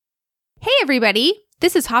everybody.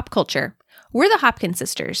 This is Hop Culture. We're the Hopkins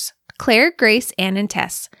sisters, Claire, Grace, Anne, and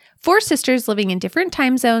Tess. 4 sisters living in different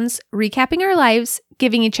time zones, recapping our lives,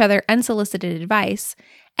 giving each other unsolicited advice,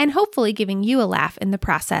 and hopefully giving you a laugh in the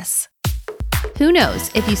process. Who knows,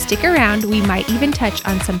 if you stick around, we might even touch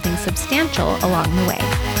on something substantial along the way.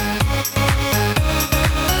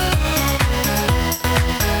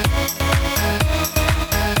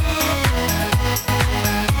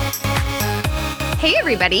 Hey,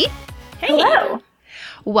 everybody. Hey. Hello.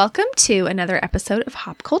 Welcome to another episode of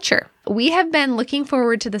Hop Culture. We have been looking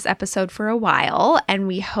forward to this episode for a while, and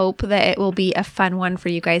we hope that it will be a fun one for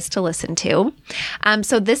you guys to listen to.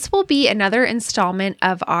 So this will be another installment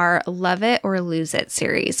of our Love It or Lose It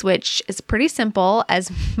series, which is pretty simple,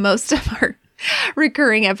 as most of our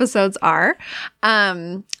recurring episodes are.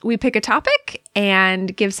 We pick a topic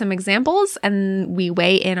and give some examples, and we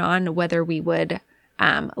weigh in on whether we would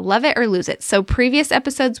love it or lose it. So previous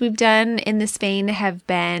episodes we've done in this vein have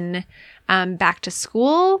been back to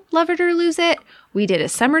school, love it or lose it. We did a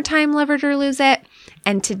summertime love it or lose it.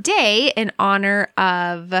 And today, in honor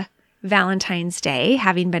of Valentine's Day,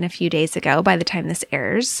 having been a few days ago by the time this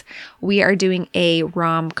airs, we are doing a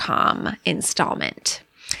rom-com installment.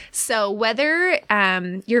 So whether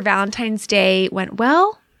your Valentine's Day went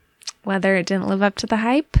well, whether it didn't live up to the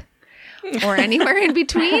hype, or anywhere in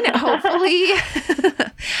between, hopefully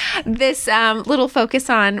this little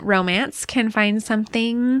focus on romance can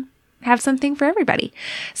have something for everybody.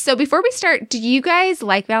 So before we start, do you guys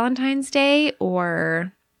like Valentine's Day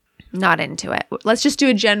or not into it? Let's just do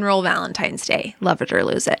a general Valentine's Day, love it or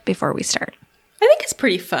lose it, before we start. I think it's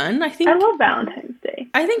pretty fun. I love Valentine's Day.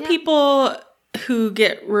 I think people who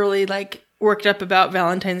get really worked up about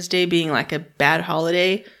Valentine's Day being like a bad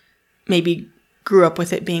holiday maybe grew up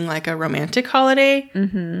with it being like a romantic holiday.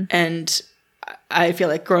 Mm-hmm. And I feel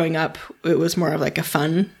like growing up, it was more of like a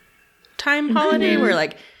fun time holiday where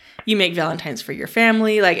like you make Valentine's for your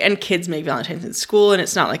family, and kids make Valentine's in school, and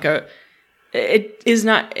it's not it is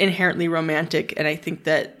not inherently romantic. And I think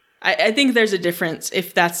that I think there's a difference.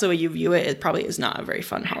 If that's the way you view it, it probably is not a very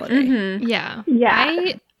fun holiday. Mm-hmm. Yeah.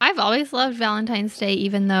 I've always loved Valentine's Day,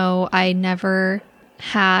 even though I never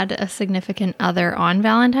had a significant other on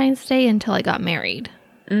Valentine's Day until I got married.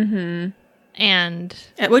 Mm-hmm. And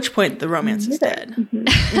at which point the romance is dead.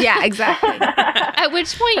 Mm-hmm. Yeah, exactly. At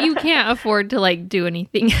which point you can't afford to do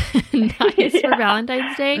anything nice for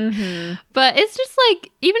Valentine's Day. Mm-hmm. But it's just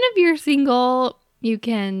even if you're single, you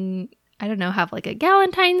can, I don't know, have a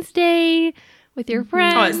Galentine's Day with your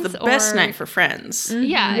friends. Oh, it's the best night for friends. Mm-hmm.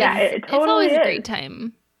 Yeah, it totally it's always is a great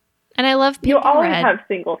time. And I love You always red. have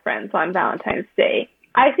single friends on Valentine's Day.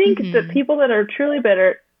 I think the people that are truly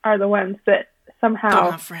bitter are the ones that somehow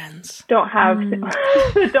don't have friends. Don't have.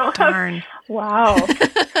 Darn. Wow.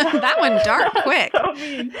 That one dark quick. So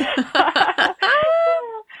mean. I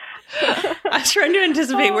was trying to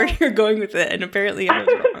anticipate where you're going with it, and apparently I was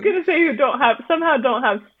wrong. I was going to say who don't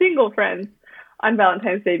have single friends on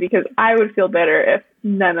Valentine's Day, because I would feel better if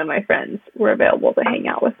none of my friends were available to hang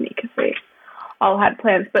out with me because they all had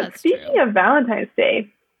plans. But That's speaking true. of Valentine's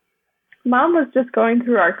Day, Mom was just going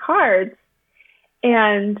through our cards,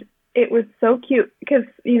 and it was so cute because,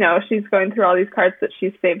 she's going through all these cards that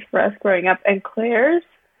she's saved for us growing up, and Claire's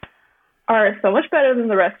are so much better than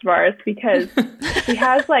the rest of ours because she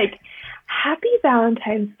has Happy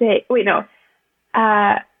Valentine's Day. Wait, no.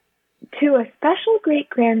 To a special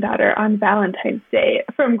great-granddaughter on Valentine's Day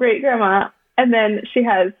from great-grandma. And then she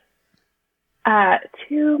has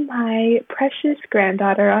to my precious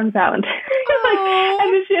granddaughter on Valentine's.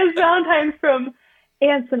 And then she has Valentine's from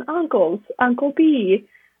aunts and uncles, Uncle B,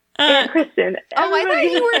 Aunt Kristen. I thought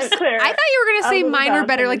you were going to say mine were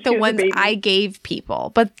better, the ones I gave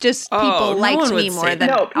people, but just people liked me more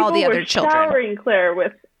than all the other children. People were showering Claire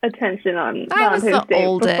with attention on I was Valentine's the Day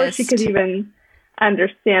oldest. before she could even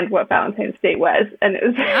understand what Valentine's Day was, and it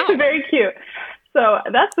was very cute. So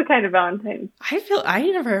that's the kind of Valentine's.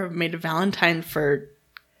 I never made a Valentine for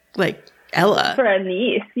Ella. For a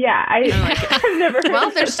niece, yeah. I've never heard Well,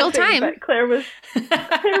 of there's still such a thing, time. but Claire was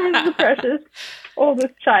the precious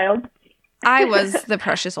oldest child. I was the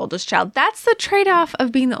precious oldest child. That's the trade-off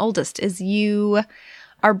of being the oldest, is you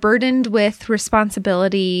are burdened with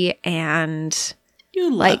responsibility and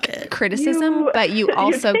You love it. criticism, but you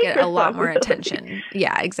also get a lot more attention.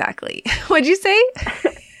 Yeah, exactly. What'd you say?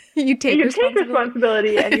 You take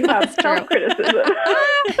responsibility and you have self-criticism.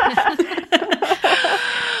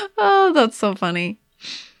 Oh, that's so funny.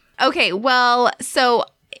 Okay, well, so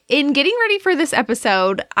in getting ready for this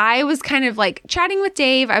episode, I was kind of chatting with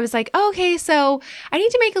Dave. I was like, okay, so I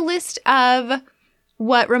need to make a list of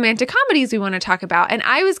what romantic comedies we want to talk about. And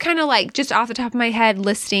I was kind of just off the top of my head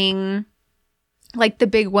listing like the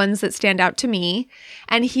big ones that stand out to me.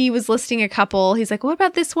 And he was listing a couple. He's like, what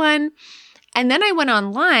about this one? And then I went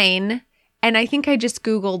online and I think I just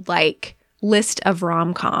Googled like list of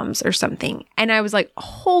rom-coms or something. And I was like,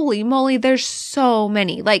 holy moly, there's so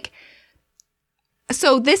many. Like,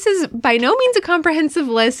 so this is by no means a comprehensive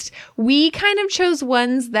list. We kind of chose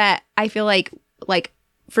ones that I feel like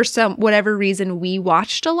for some whatever reason we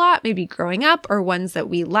watched a lot, maybe growing up, or ones that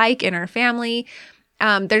we like in our family.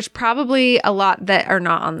 There's probably a lot that are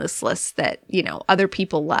not on this list that, you know, other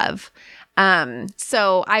people love.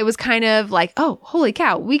 So I was kind of like, oh, holy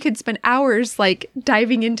cow, we could spend hours like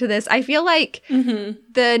diving into this. I feel like the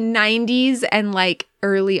 90s and like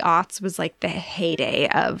early aughts was like the heyday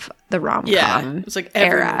of the rom-com. Yeah, it's like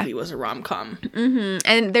every era. movie was a rom-com.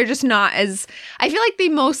 And they're just not as, I feel like they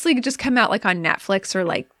mostly just come out like on Netflix or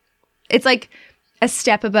like, it's like a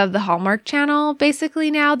step above the Hallmark Channel basically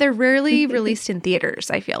now. They're rarely released in theaters,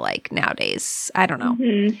 I feel like nowadays. I don't know.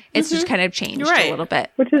 It's just kind of changed a little bit.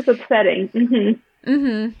 Which is upsetting.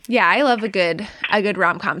 Yeah, I love a good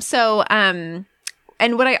rom-com. So,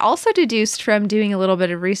 and what I also deduced from doing a little bit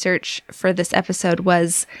of research for this episode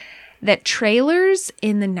was that trailers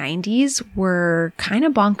in the 90s were kind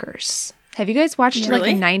of bonkers. Have you guys watched like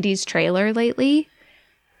a 90s trailer lately?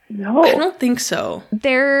 No. I don't think so.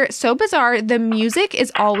 They're so bizarre. The music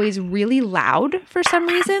is always really loud for some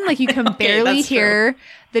reason. Like you can barely that's hear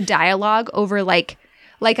the dialogue over like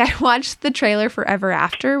I watched the trailer for Ever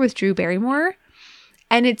After with Drew Barrymore,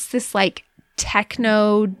 and it's this like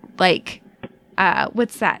techno like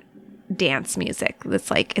what's that dance music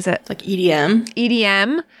that's like, is it It's like EDM.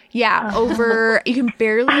 EDM? Yeah, over you can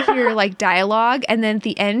barely hear like dialogue, and then at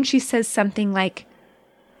the end she says something like,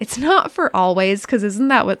 it's not for always, because isn't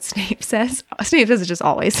that what Snape says? Snape says it's just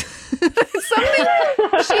always. Something.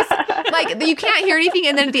 She's like, you can't hear anything,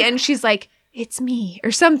 and then at the end she's like, it's me,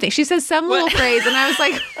 or something. She says some little phrase, and I was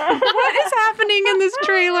like, what is happening in this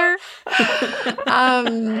trailer?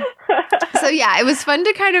 So yeah, it was fun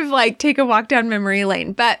to kind of like take a walk down memory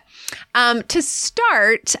lane. But to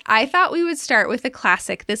start, I thought we would start with a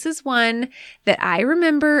classic. This is one that I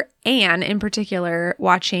remember Anne in particular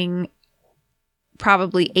watching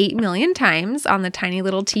probably 8 million times on the tiny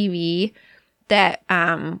little TV that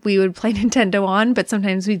we would play Nintendo on, but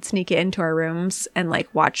sometimes we'd sneak it into our rooms and like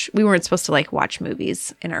watch. We weren't supposed to like watch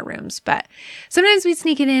movies in our rooms, but sometimes we'd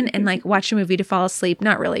sneak it in and like watch a movie to fall asleep.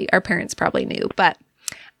 Not really. Our parents probably knew, but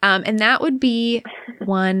and that would be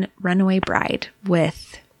one Runaway Bride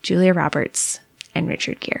with Julia Roberts and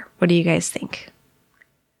Richard Gere. What do you guys think?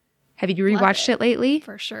 Have you rewatched it lately?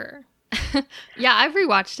 For sure. Yeah, I've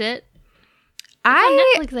rewatched it. On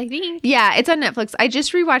Netflix, I think. Yeah, it's on Netflix. I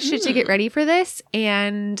just rewatched it to get ready for this.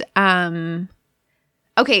 And,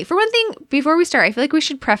 okay, for one thing, before we start, I feel like we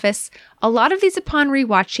should preface a lot of these upon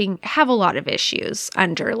rewatching have a lot of issues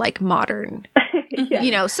under like modern, you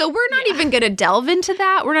know, so we're not even going to delve into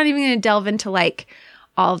that. We're not even going to delve into like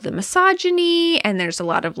all of the misogyny, and there's a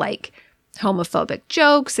lot of like homophobic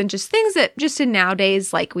jokes and just things that just in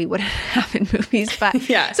nowadays like we wouldn't have in movies, but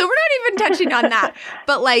Yeah. so we're not even touching on that.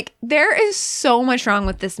 But like there is so much wrong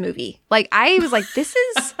with this movie. Like I was like, this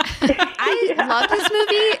is I love this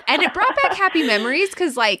movie, and it brought back happy memories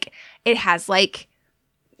because like it has like,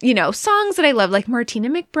 you know, songs that I love, like Martina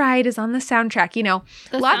McBride is on the soundtrack, you know,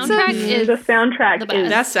 The lots soundtrack of is the soundtrack the best. is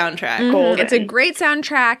That soundtrack. golden. it's a great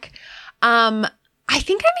soundtrack. I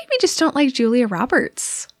think I maybe just don't like Julia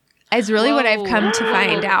Roberts. Is really what I've come to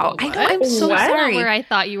find out. I know, I'm so What? sorry. Where I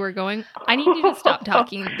thought you were going. I need you to stop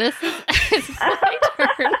talking. This is it's my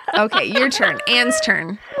turn. Okay, your turn. Anne's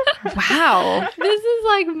turn. Wow. This is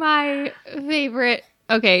like my favorite.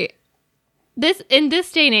 Okay. This in this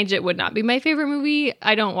day and age, it would not be my favorite movie.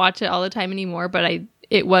 I don't watch it all the time anymore, but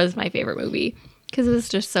it was my favorite movie because it was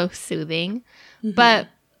just so soothing. But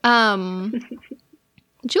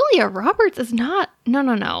Julia Roberts is not.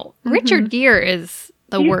 No. Richard Gere is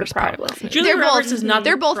the He's the worst part of problem. this movie. Julia They're Roberts both- is not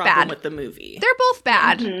they're the both problem bad. with the movie. They're both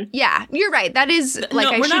bad. Yeah, you're right. That is like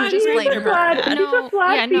I we're shouldn't not just even blame She's a her. flawed, bad. she's No, a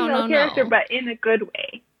flawed yeah, no, female no. character, but in a good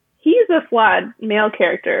way. He's a flawed male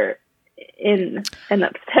character in an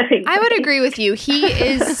upsetting I would way. agree with you. He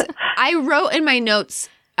is. I wrote in my notes,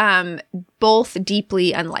 both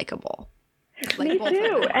deeply unlikable. Like, Me both of too.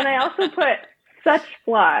 them. And I also put such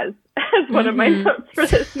flaws as one of my notes for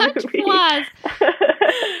this Such movie. flaws.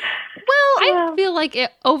 Well, I feel like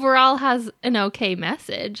it overall has an okay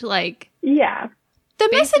message. Like, Yeah. The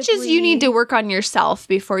message is you basically- need to work on yourself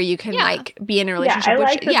before you can Yeah. like be in a I relationship.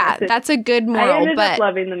 like the message. That's a good I moral. ended But up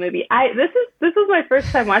loving the movie. This was my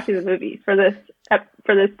first time watching the movie for this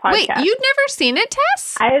podcast. wait, you'd never seen it,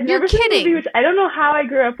 Tess? I had never You're seen the kidding. movie, which I don't know how I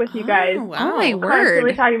grew up with you guys. Oh, wow. Oh my Constantly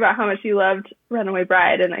word! talking about how much you loved Runaway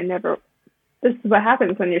Bride, and I never. This is what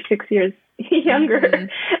happens when you're 6 years younger.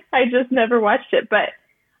 Mm-hmm. I just never watched it, but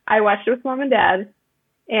I watched it with mom and dad,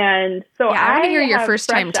 and so Yeah, I want to hear your have first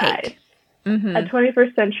time fresh take. eyes, Mhm. a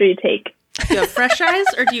 21st century take. Do you have fresh eyes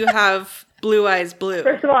or do you have blue eyes blue?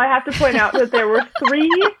 First of all, I have to point out that there were 3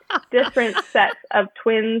 different sets of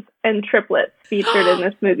twins and triplets featured in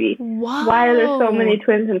this movie. Wow. Why are there so many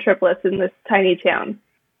twins and triplets in this tiny town?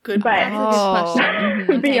 Good. But That's a good question.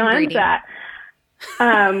 Mhm. beyond Inbreeding. that,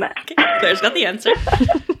 Okay, Claire's got the answer.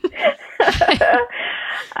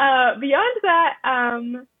 beyond that,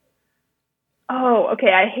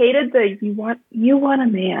 okay, I hated the "you want a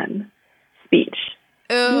man" speech.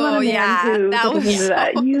 You want Oh a man yeah, who that was into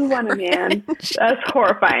that. so You want a man. That's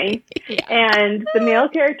horrifying. Yeah. And the male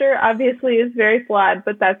character obviously is very flawed,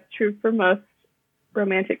 but that's true for most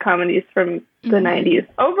romantic comedies from the 90s.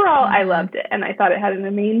 Overall, I loved it, and I thought it had an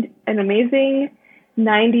amazing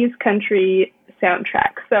 90s country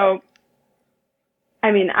soundtrack. So,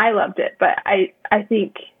 I mean, I loved it, but I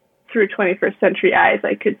think through 21st century eyes,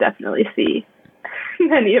 I could definitely see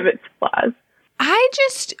many of its flaws.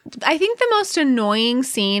 I think the most annoying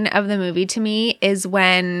scene of the movie to me is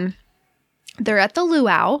when they're at the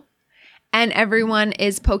luau and everyone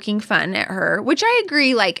is poking fun at her, which I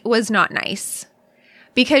agree, like, was not nice.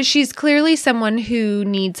 Because she's clearly someone who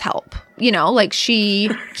needs help. You know, like she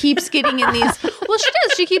keeps getting in these, well, she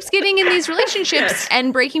does. She keeps getting in these relationships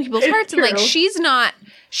and breaking people's It's hearts. And like, true.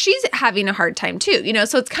 she's having a hard time too, you know?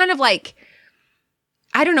 So it's kind of like,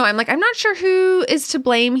 I don't know. I'm not sure who is to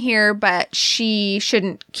blame here, but she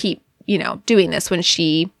shouldn't keep, doing this when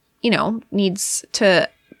she, needs to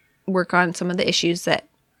work on some of the issues that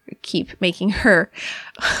keep making her.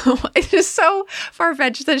 It's just so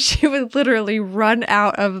far-fetched that she would literally run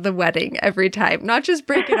out of the wedding every time, not just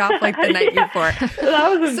break it off like the night before.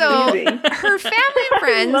 That was So amazing. her family and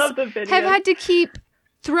friends love the video. have had to keep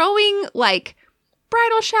throwing like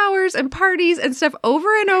bridal showers and parties and stuff over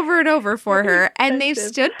and over and over for her. And they've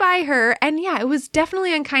stood by her. And yeah, it was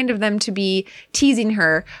definitely unkind of them to be teasing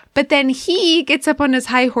her. But then he gets up on his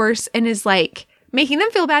high horse and is like making them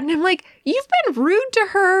feel bad. And I'm like, you've been rude to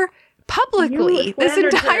her publicly You this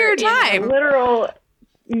slandered entire her in a time. literal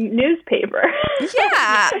newspaper.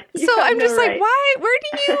 Yeah. You So have I'm no just like, right. why? Where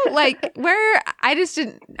do you I just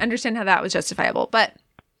didn't understand how that was justifiable. But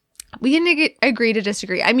we can agree to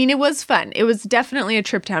disagree. I mean, it was fun. It was definitely a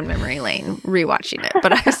trip down memory lane rewatching it.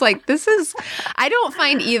 But I was like, I don't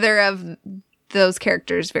find either of those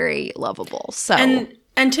characters very lovable. So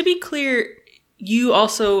And to be clear, you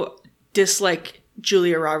also dislike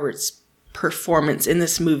Julia Roberts' performance in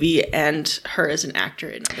this movie and her as an actor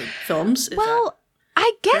in other films. Is well,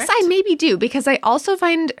 I guess correct? I maybe do because I also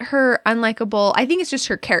find her unlikable. I think it's just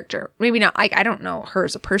her character. Maybe not. I don't know her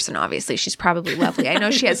as a person. Obviously, she's probably lovely. I know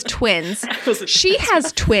she has twins. She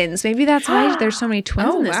has twins. Maybe that's why there's so many twins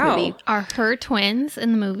Oh, in this wow. movie. Are her twins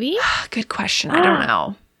in the movie? Good question. I don't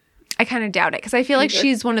know. I kind of doubt it because I feel like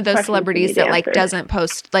she's one of those Questions celebrities need that like answers. doesn't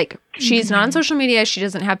post, like she's not on social media. She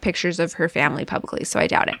doesn't have pictures of her family publicly, so I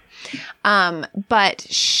doubt it. But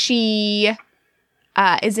she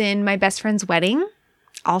is in My Best Friend's Wedding.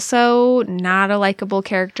 Also, not a likable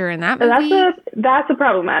character in that movie. That's a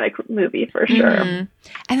problematic movie for sure. Mhm.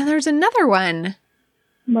 And then there's another one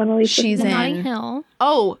Mona Lisa. she's Notting in. Hill.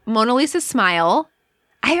 Oh, Mona Lisa's Smile.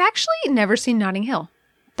 I've actually never seen Notting Hill.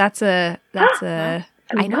 That's a.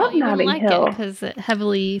 I know. love You wouldn't Notting like Hill. it because it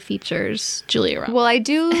heavily features Julia Roberts. Well, I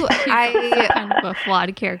do. kind of a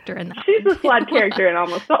flawed character in that. She's a flawed character in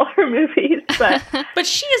almost all her movies, but But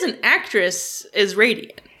she as an actress is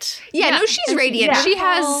radiant. Yeah, no, she's radiant. yeah. She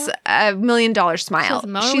has a $1 million smile. She has a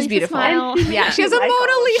Mona She's Lisa beautiful. smile. Yeah, she has a Like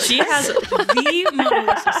Mona all- Lisa. She has the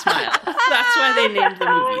Mona Lisa smile. That's why they named the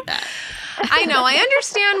movie that. I know. I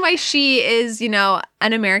understand why she is, an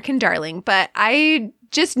American darling, but I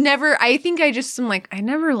just never. I think I just am like I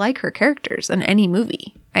never like her characters in any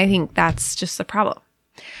movie. I think that's just the problem.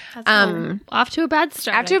 Off to a bad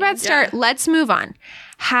start. After a bad start, let's move on.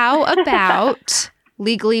 How about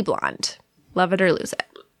Legally Blonde? Love it or lose it?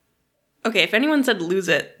 Okay, if anyone said lose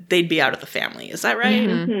it, they'd be out of the family. Is that right?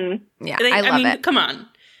 Yeah, They- I love it. Come on.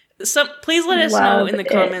 So please let us know Love in the it.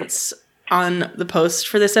 comments on the post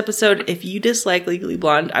for this episode if you dislike Legally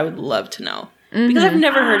Blonde. I would love to know because I've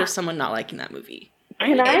never heard of someone not liking that movie.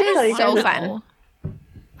 can I It tell is you so guys- fun.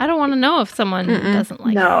 I don't want to know if someone doesn't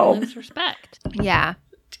like No. it. Lose respect. Yeah.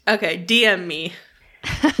 Okay, DM me.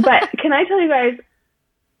 But can I tell you guys,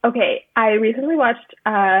 okay, I recently watched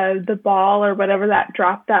The Ball or whatever that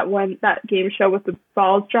game show with the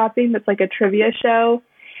balls dropping. That's like a trivia show.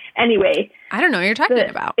 Anyway. I don't know what you're talking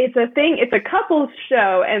about. It's a thing. It's a couples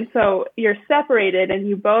show. And so you're separated and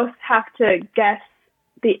you both have to guess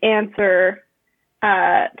the answer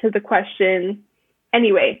to the question.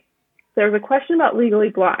 Anyway, there was a question about Legally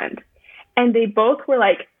Blonde. And they both were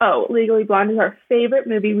like, oh, Legally Blonde is our favorite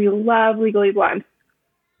movie. We love Legally Blonde.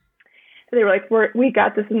 They were like, we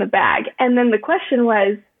got this in the bag. And then the question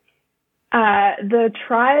was, the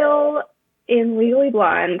trial in Legally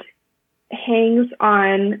Blonde hangs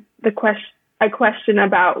on a question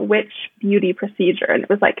about which beauty procedure. And it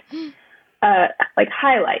was like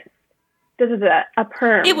highlights. A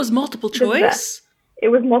perm. It was multiple choice? It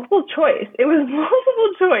was multiple choice.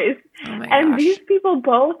 Oh my gosh. These people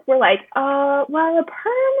both were like, well, a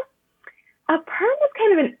perm was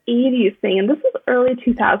kind of an 80s thing, and this was early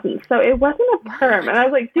 2000s, so it wasn't a perm. And I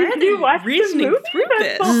was like, did you watch the movie?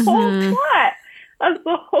 That's the whole plot. That's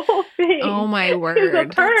the whole thing. Oh my word. It's a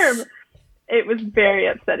perm. It was very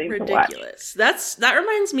upsetting to watch. Ridiculous. That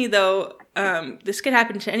reminds me, though, this could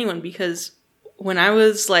happen to anyone, because when I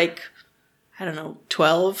was like, I don't know,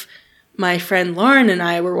 12, my friend Lauren and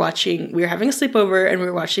I were having a sleepover, and we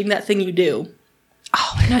were watching That Thing You Do.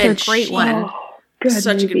 Oh, another great one.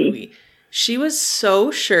 Such a good movie. She was so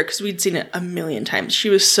sure, because we'd seen it a million times, she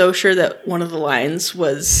was so sure that one of the lines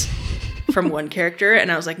was from one character,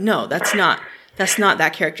 and I was like, no, that's not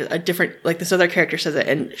that character. A different, like, this other character says it,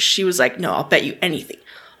 and she was like, no, I'll bet you anything.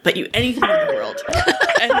 In the world.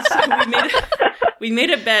 And so we made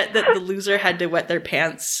a bet that the loser had to wet their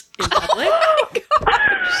pants in public. Oh my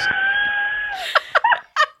gosh.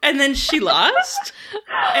 And then she lost,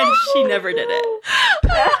 and she never did it.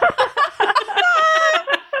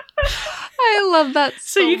 I love that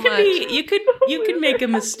so you much. You could make a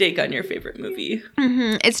mistake on your favorite movie.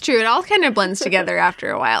 Mm-hmm. It's true. It all kind of blends together after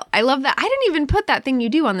a while. I love that. I didn't even put That Thing You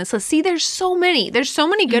Do on this list. See, there's so many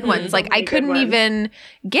good ones. Like, I couldn't even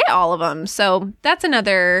get all of them. So that's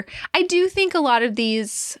another. I do think a lot of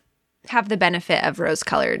these have the benefit of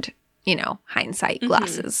rose-colored, hindsight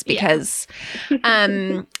glasses, because,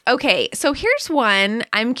 okay, so here's one.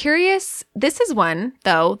 I'm curious. This is one,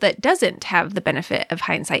 though, that doesn't have the benefit of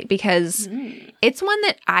hindsight, because it's one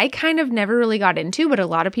that I kind of never really got into, but a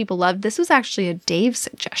lot of people loved. This was actually a Dave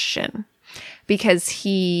suggestion, because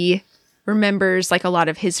he remembers, like, a lot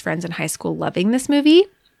of his friends in high school loving this movie.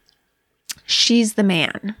 She's the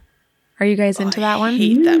Man. Are you guys into that one? I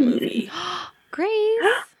hate that movie. Grace.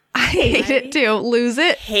 I hate it too. Lose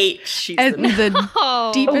it. Hate She's And the Man.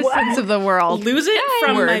 the deepest sense of the world. Lose it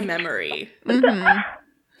from my memory. Mm-hmm.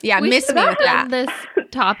 Yeah, We miss should me have with that. done this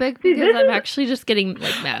topic, because I'm actually just getting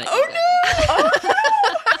mad at you.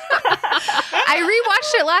 I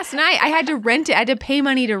rewatched it last night. I had to rent it. I had to pay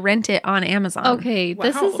money to rent it on Amazon. Okay,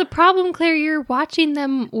 this is the problem, Claire. You're watching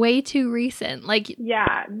them way too recent. Like,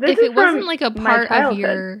 yeah, if it wasn't like a part of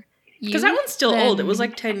your because that one's still old. It was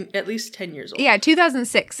like at least 10 years old. Yeah,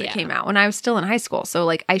 2006 it came out when I was still in high school. So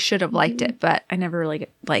like I should have liked it, but I never really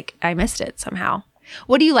I missed it somehow.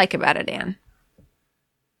 What do you like about it, Anne?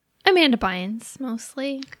 Amanda Bynes,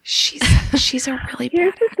 mostly. She's a really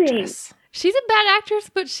Here's bad the thing. actress. She's a bad actress,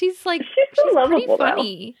 but she's so pretty lovable,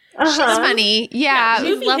 funny. She's funny. Yeah. the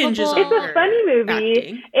movie lovable. hinges on It's a her funny movie,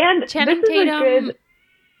 acting. and Channing this is a Tatum good.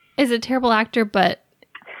 is a terrible actor, but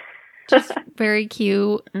just very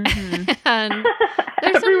cute. Mhm. And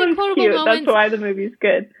there's so many Everyone's quotable cute. moments. That's why the movie's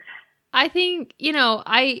good. I think,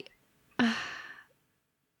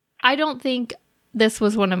 I don't think this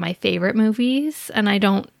was one of my favorite movies, and I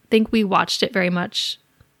don't think we watched it very much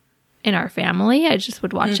in our family. I just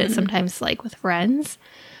would watch it sometimes like with friends.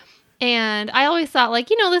 And I always thought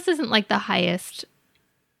this isn't like the highest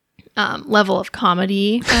level of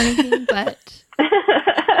comedy or anything, but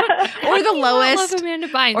Or the I lowest. love Amanda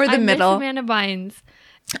Bynes. or the I miss middle. Amanda Bynes.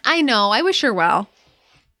 I know. I wish her well.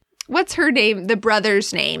 What's her name? The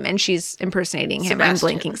brother's name, and she's impersonating him. I'm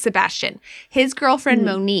Sebastian. blanking. Sebastian. His girlfriend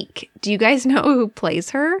Monique. Do you guys know who plays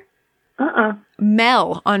her?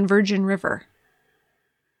 Mel on Virgin River.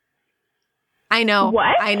 I know.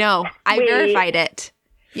 What? I know. I Wait. verified it.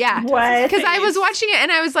 Yeah. What? Because I was watching it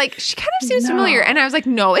and I was like, she kind of seems familiar. And I was like,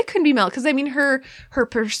 no, it couldn't be Mel. Because I mean, her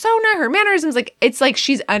persona, her mannerisms, like it's like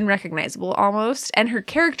she's unrecognizable almost. And her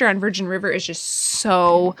character on Virgin River is just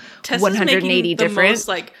so Tessa's 180 making the different. most,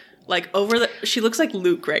 like over the. She looks like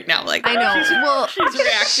Luke right now. Like I know. Well, she's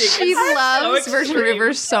reacting. she It's loves so Virgin extreme.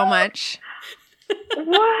 River so much.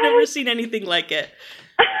 What? Never seen anything like it.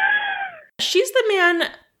 She's the Man.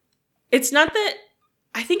 It's not that.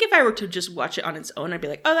 I think if I were to just watch it on its own, I'd be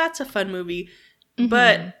like, oh, that's a fun movie.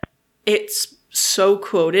 but it's so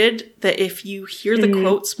quoted that if you hear the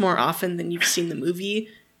quotes more often than you've seen the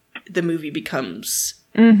movie becomes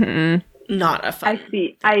not a fun. I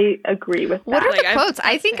see. I agree with that. What are the quotes?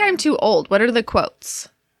 I think I'm too old. What are the quotes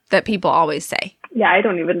that people always say? Yeah, I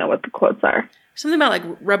don't even know what the quotes are. Something about like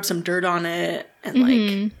rub some dirt on it and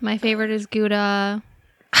like My favorite is Gouda.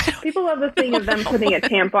 People love the thing of them putting a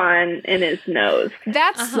tampon in his nose.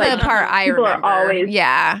 That's the part I People remember. are always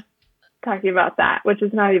talking talking about that, which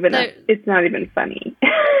is not even it's not even funny.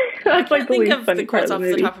 That's I like can't the think least of funny the part quotes of off the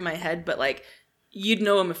the movie. top of my head, but like you'd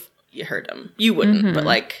know them if you heard them. You wouldn't, but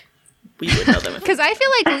like we would know them. Because I feel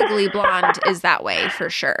like Legally Blonde is that way for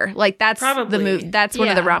sure. Like that's Probably. the movie. That's one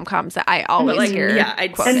of the Yeah. rom-coms that I always But like, hear. yeah,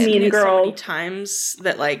 I'd quoted. And seen Mean it so many Girls. times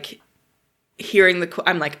that like hearing the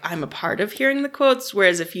I'm like I'm a part of hearing the quotes.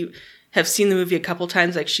 Whereas if you have seen the movie a couple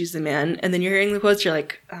times, like She's the Man, and then you're hearing the quotes, you're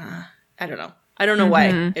like, I don't know. I don't know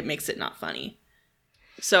why it makes it not funny.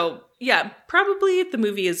 So yeah, probably the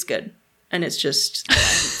movie is good, and it's just that I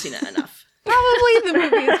haven't seen it enough. Probably the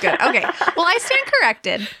movie is good. Okay. Well, I stand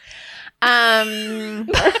corrected.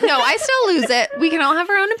 No, I still lose it. We can all have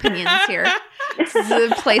our own opinions here. This is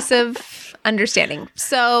a place of understanding.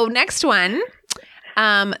 So next one,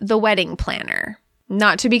 The Wedding Planner.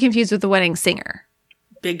 Not to be confused with The Wedding Singer.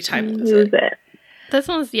 Big time lose Lose it. it. This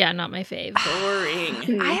one's, not my fave.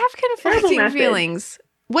 Boring. I have Terrible conflicting message. feelings.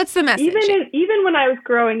 What's the message? Even when I was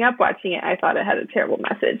growing up watching it, I thought it had a terrible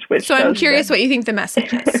message. Which So I'm shows curious that what you think the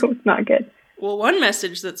message is. it was not good. Well, one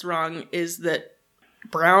message that's wrong is that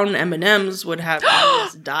brown M&Ms would have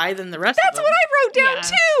less dye than the rest That's of them. what I wrote down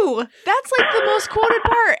too. That's like the most quoted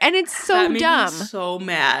part, and it's so That made dumb. me so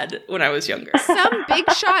mad when I was younger. Some big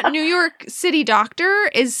shot New York City doctor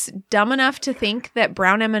is dumb enough to think that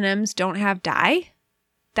brown M&Ms don't have dye.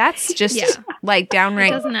 That's just like It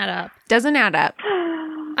downright doesn't add up. doesn't add up.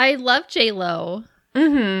 I love J-Lo.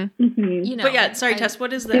 Mm-hmm. Mhm. You know. But yeah, sorry, I- Tess,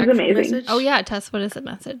 what is the She's actual amazing. message? Oh yeah, Tess, what is the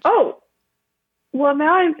message? Oh, well,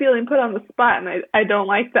 now I'm feeling put on the spot, and I don't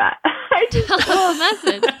like that. I just, Tell us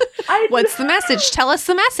the message. What's the message? Tell us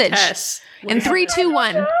the message. Tess. In 3, 2,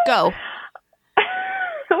 1, go.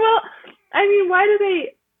 well, I mean, why do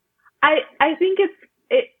they? I think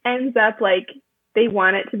it ends up like they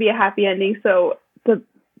want it to be a happy ending, so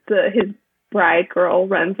his bride girl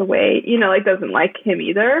runs away. Like doesn't like him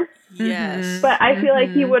either. Yes. But I feel like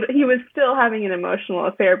he was still having an emotional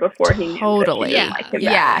affair before he knew that Totally. she didn't like him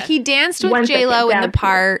Yeah, back. he danced with One J-Lo second, in the danced with-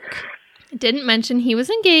 park. Didn't mention he was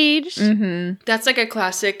engaged. Mm-hmm. That's like a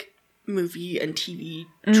classic movie and TV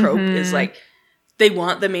trope is like they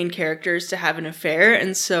want the main characters to have an affair,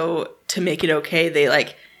 and so to make it okay,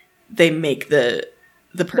 they make the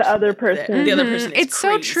person other person. the other person is It's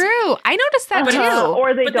so crazy. true. I noticed that But too.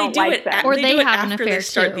 Or they But don't do like it that. Or they they do it have an after affair, they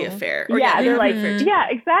start too. the affair. Or Yeah, they they're have like, an affair too. yeah,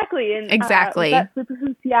 exactly. And Exactly. that Sleepless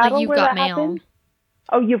in Seattle, Like You've where Got that Mail. happened?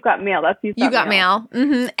 Oh, You've Got Mail. That's You got mail.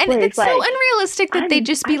 Mm-hmm. And Where it's it's so like, unrealistic that they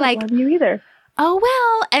just be I don't like, love you either. oh,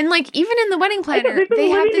 well. And like, even in the wedding planner, they've been they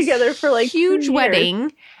have living this together for, like, 2 huge years.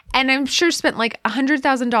 wedding. And I'm sure spent like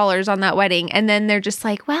 $100,000 on that wedding. And then they're just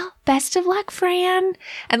like, well, best of luck, Fran.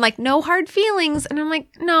 And like, no hard feelings. And I'm like,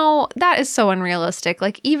 no, that is so unrealistic.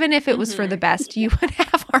 Like, even if it was for the best, you would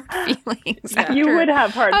have hard feelings. Yeah. You after would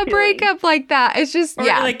have hard a feelings. breakup like that. It's just, Or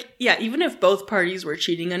yeah. even if both parties were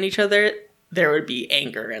cheating on each other, there would be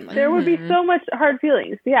anger and like There would be so much hard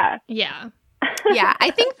feelings. Yeah. Yeah. Yeah,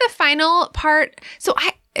 I think the final part. So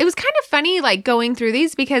it was kind of funny, like going through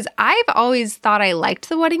these because I've always thought I liked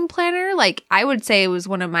The Wedding Planner. Like I would say it was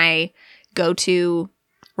one of my go-to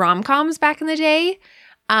rom-coms back in the day.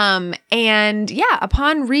 And yeah,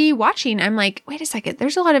 upon rewatching, I'm like, wait a second,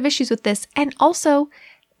 there's a lot of issues with this. And also,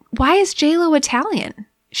 why is J-Lo Italian?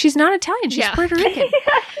 She's not Italian. She's Yeah. Puerto Rican.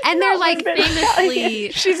 And they're like,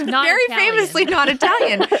 Famously, she's not very Italian. famously not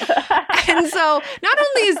Italian. And so not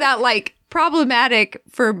only is that like problematic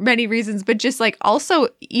for many reasons, but just like also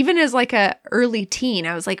even as like a early teen,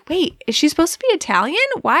 I was like, wait, is she supposed to be Italian?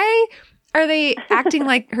 Why are they acting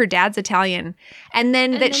like her dad's Italian? And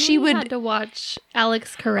then And that then she we would had to watch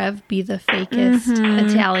Alex Karev be the fakest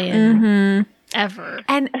Italian ever.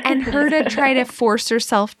 and her to try to force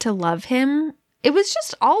herself to love him. It was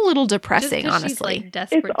just all a little Just depressing, 'cause honestly. she's like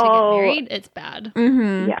desperate to all- get married, it's bad.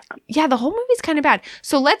 Yeah. Yeah, the whole movie's kind of bad.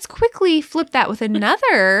 So let's quickly flip that with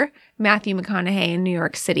another Matthew McConaughey in New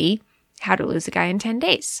York City, How to Lose a Guy in 10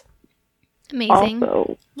 Days. Amazing.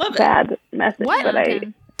 Also, love it. bad message. What? But I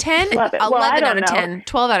 10, Love it. 11 Well, I out don't of know. 10,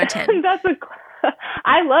 12 out of 10.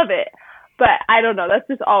 I love it, but I don't know. That's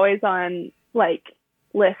just always on like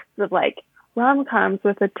lists of like rom-coms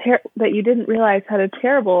with that you didn't realize had a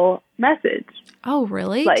terrible message. Oh,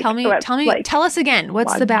 really? Like, Tell me, so it's like- tell us again.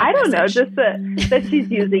 What's the bad I don't know, message? just that she's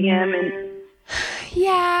using him, and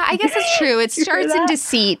Yeah, I guess it's true. It You hear starts in that?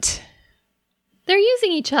 deceit. They're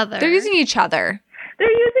using each other. They're using each other.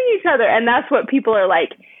 they're using each other, and that's what people are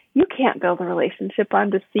like. You can't build a relationship on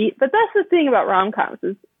deceit, but that's the thing about rom-coms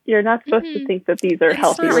is you're not supposed to think that these are It's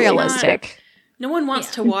healthy not relationships. Realistic. No one wants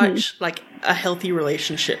to watch like a healthy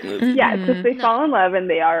relationship movie. Yeah, because they fall in love and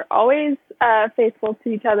they are always faithful to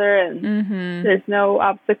each other, and there's no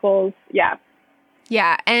obstacles. Yeah.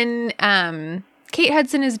 Yeah, and Kate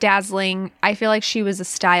Hudson is dazzling. I feel like she was a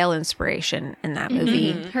style inspiration in that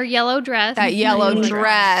movie. Her yellow dress. That yellow Like,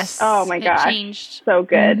 dress. Oh my it gosh, changed. so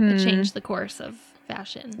good. Mm-hmm. It changed the course of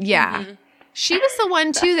fashion. Yeah. She was the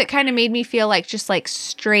one, too, that kind of made me feel like just like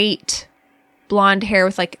straight blonde hair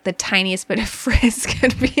with like the tiniest bit of frizz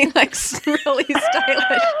could be like really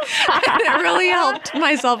stylish. And it really helped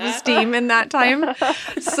my self-esteem in that time.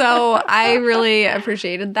 So I really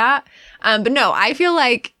appreciated that. But no, I feel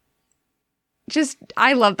like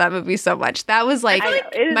I love that movie so much. That was like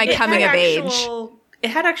my coming of age. It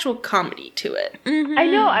had actual comedy to it. I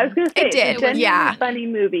know. I was going to say It did, it's a genuinely yeah. funny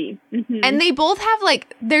movie. Mhm. And they both have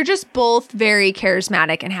like they're just both very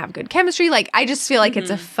charismatic and have good chemistry. Like I just feel like it's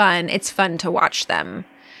fun to watch them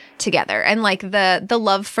together. And like the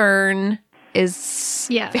love fern is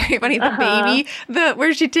very funny. The baby,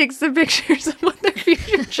 where she takes the pictures of what their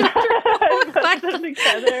future children look like. Put them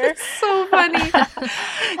together. So funny.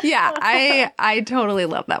 Yeah, I totally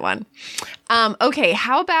love that one. Okay,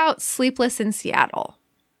 how about Sleepless in Seattle?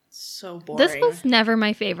 So boring. This was never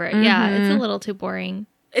my favorite. Yeah, it's a little too boring.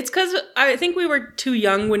 It's because I think we were too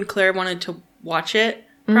young when Claire wanted to watch it,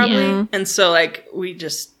 probably. And so, like,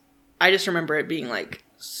 I just remember it being, like,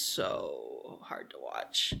 so hard to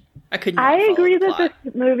watch. I couldn't I follow agree the that plot.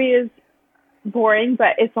 this movie is boring,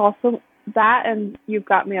 but it's also that and You've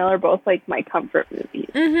Got Mail are both like my comfort movies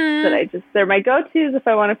that they're my go-tos if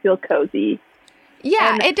I want to feel cozy.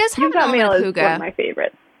 Yeah, And it does have You've an Got Mail element is of one of Cougar. my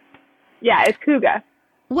favorites. Yeah, it's Cougar.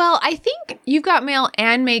 Well, I think You've Got Mail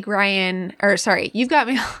and You've Got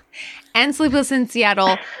Mail and Sleepless in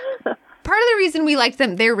Seattle. Part of the reason we liked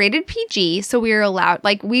them, they're rated PG, so we were allowed,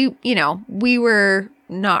 like we were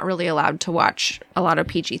not really allowed to watch a lot of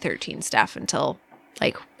PG-13 stuff until,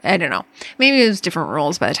 like, I don't know. Maybe it was different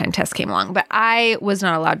rules by the time Tess came along, but I was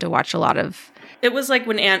not allowed to watch a lot of... It was like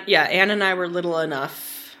when Anne and I were little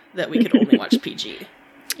enough that we could only watch PG.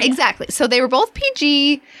 Exactly. So they were both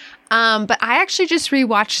PG, but I actually just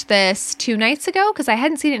rewatched this 2 nights ago because I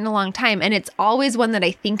hadn't seen it in a long time, and it's always one that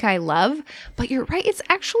I think I love. But you're right, it's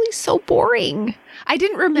actually so boring. I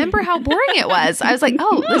didn't remember how boring it was. I was like,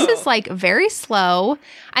 oh, this is like very slow.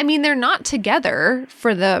 I mean, they're not together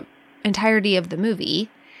for the entirety of the movie.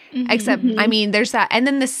 Except, I mean, there's that. And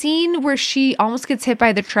then the scene where she almost gets hit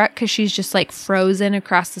by the truck because she's just like frozen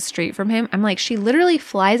across the street from him. I'm like, she literally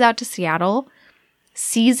flies out to Seattle,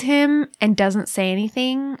 sees him, and doesn't say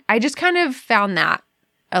anything. I just kind of found that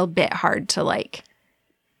a bit hard to like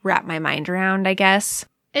wrap my mind around, I guess.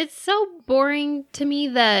 It's so boring to me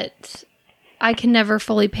that I can never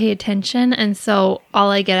fully pay attention. And so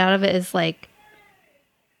all I get out of it is like,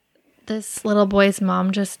 this little boy's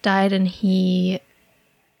mom just died and he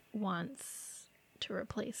wants to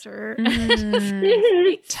replace her.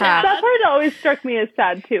 Tough. That part always struck me as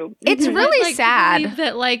sad too. It's really Like, to sad. believe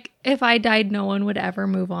that like if I died, no one would ever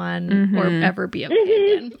move on or ever be okay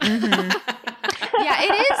again. Yeah,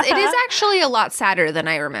 it is actually a lot sadder than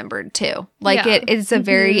I remembered too. Like Yeah. it is a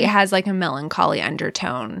very it has like a melancholy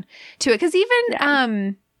undertone to it because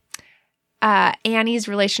even Annie's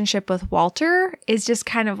relationship with Walter is just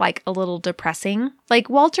kind of like a little depressing. Like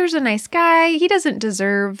Walter's a nice guy. He doesn't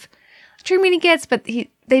deserve the treatment he gets, but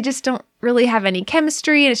they just don't really have any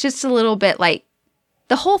chemistry, and it's just a little bit like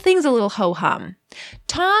the whole thing's a little ho-hum.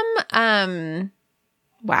 Tom,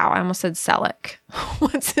 wow, I almost said Selleck.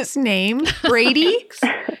 What's his name? Brady?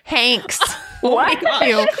 Hanks. What? Thank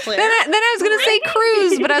you. Claire. Then I was going to say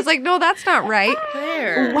Cruz, but I was like, no, that's not right.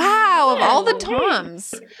 Claire. Wow, of all the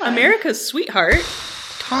Toms. America's sweetheart,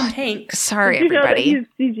 Tom Hanks. Sorry, Did you know that everybody.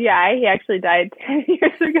 he's CGI? He actually died 10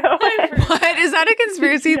 years ago. What? Is that a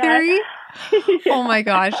conspiracy Yeah. theory? Oh my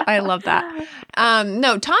gosh, I love that.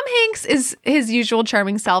 No, Tom Hanks is his usual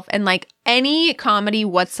charming self, and like any comedy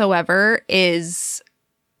whatsoever is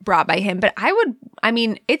brought by him. But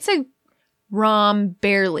it's a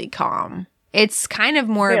barely calm. It's kind of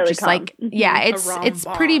more Barely of just calm. like, yeah, it's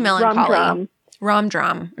rom-com. pretty melancholy.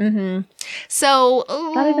 Rom-drum. Rom-drum. So,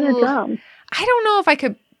 Not even a drum. I don't know if I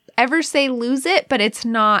could ever say lose it, but it's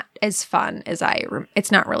not as fun as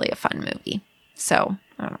it's not really a fun movie. So,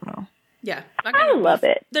 I don't know. Yeah, I love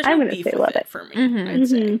it. There's I'm no gonna beef say with love it it. for me. I'd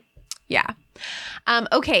say. Yeah.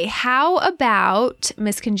 Okay, how about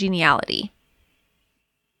Miss Congeniality?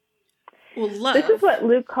 Well, love. This is what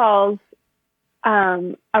Luke calls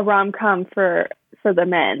a rom-com for the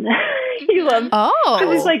men. He loves.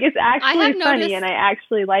 Oh, He's like, it's actually have funny, noticed- and I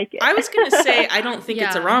actually like it. I was going to say, I don't think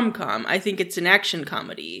it's a Yeah. rom-com. I think it's an action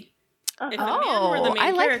comedy. If a man were the main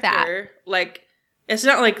I like character, like, it's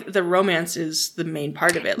not like the romance is the main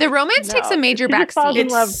part of it. the Like, romance takes a major He just falls backseat. in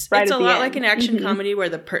love right it's at a the lot end. like an action Mhm. comedy where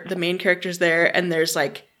the main character's there and there's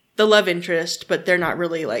like the love interest, but they're not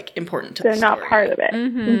really like important to They're the not story. part of it.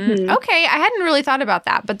 Mhm. Okay, I hadn't really thought about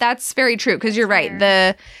that, but that's very true because you're right.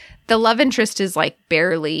 The love interest is like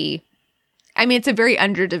barely. I mean, it's a very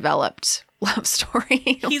underdeveloped love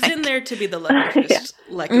story. He's Like, in there to be the love interest,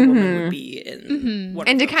 like a woman would be in one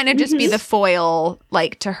and to of kind of just be the foil,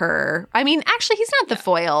 like to her. I mean, actually, he's not the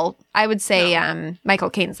foil. I would say Michael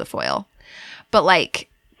Caine's the foil, but like,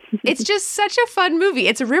 it's just such a fun movie.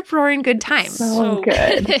 It's a rip roaring good time. So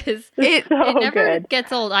good. It is. It- so It never good.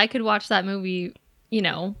 gets old. I could watch that movie,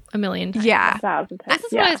 a million times. Yeah. 1,000 times.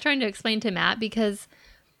 This is what I was trying to explain to Matt because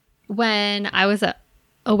when I was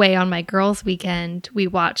away on my girls' weekend, we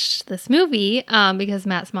watched this movie because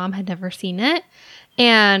Matt's mom had never seen it,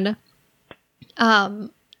 and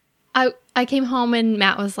I came home and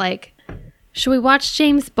Matt was like, "Should we watch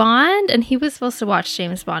James Bond?" And he was supposed to watch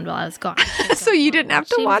James Bond while I was gone. So you didn't have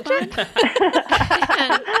to James watch Bond? it?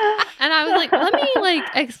 and I was like, let me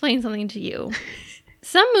explain something to you.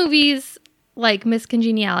 Some movies like Miss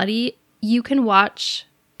Congeniality, you can watch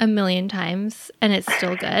a million times and it's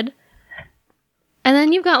still good. And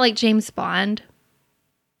then you've got like James Bond,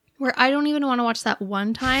 where I don't even want to watch that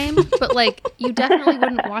one time, but like you definitely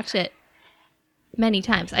wouldn't watch it many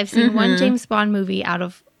times. I've seen one James Bond movie out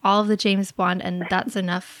of all of the James Bond, and that's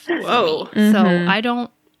enough. Whoa. For me. So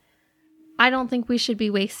I don't think we should be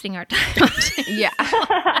wasting our time. Yeah.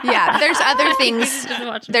 Yeah. There's other things. Just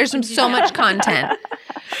watch There's so much content.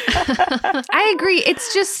 I agree.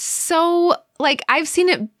 It's just so, like, I've seen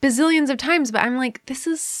it bazillions of times, but I'm like, this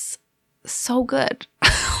is so good.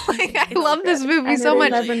 Like, I love this movie And so it'll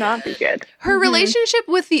much. never not be good. Her relationship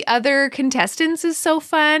with the other contestants is so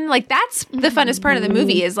fun. Like, that's the funnest part of the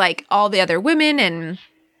movie is like all the other women and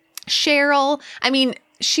Cheryl. I mean,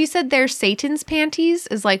 she said they're Satan's panties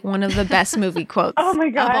is like one of the best movie quotes Oh my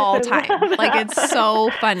gosh, of all I time. love Like, that. it's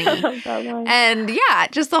so funny. I love that one. And yeah,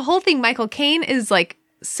 just the whole thing. Michael Caine is like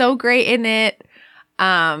so great in it.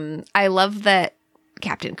 I love that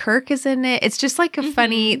Captain Kirk is in it. It's just like a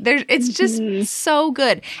funny. It's just so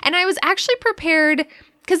good. And I was actually prepared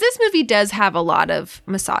because this movie does have a lot of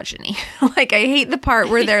misogyny. Like, I hate the part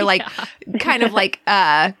where they're like kind of like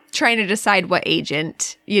trying to decide what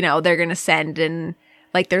agent they're gonna send, and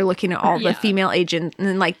like they're looking at all the female agents,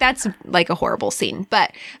 and like that's like a horrible scene,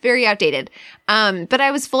 but very outdated. But I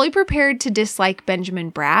was fully prepared to dislike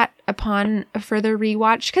Benjamin Bratt upon a further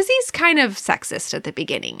rewatch because he's kind of sexist at the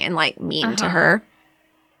beginning and like mean to her.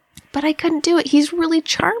 But I couldn't do it. He's really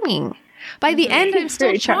charming. By the end, I'm still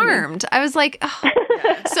very charming. charmed. I was like, oh.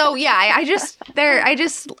 So yeah,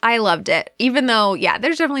 I loved it. Even though, yeah,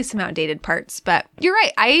 there's definitely some outdated parts, but you're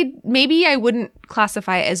right. Maybe I wouldn't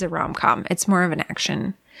classify it as a rom-com. It's more of an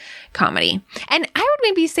action comedy. And I would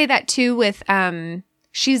maybe say that too with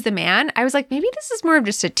She's the Man. I was like, maybe this is more of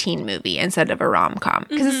just a teen movie instead of a rom-com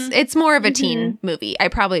because it's more of a teen movie. I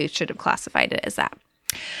probably should have classified it as that.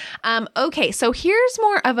 Okay, so here's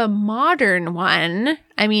more of a modern one.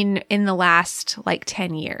 I mean, in the last like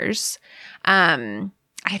 10 years.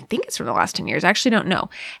 I think it's from the last 10 years. I actually don't know.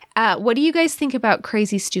 What do you guys think about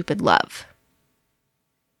Crazy Stupid Love?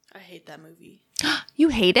 I hate that movie. You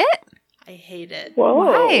hate it? I hate it. Whoa.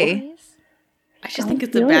 Why? I just think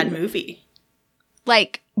it's a bad movie.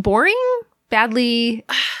 Like boring? Badly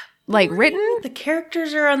like written? The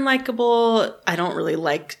characters are unlikable. I don't really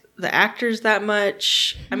like the actors that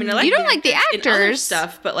much. I mean, I like You don't like the in other actors.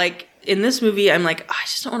 stuff, but like in this movie, I'm like, I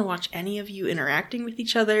just don't want to watch any of you interacting with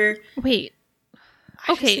each other. Wait. I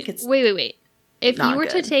just Okay. think it's Wait. If you not were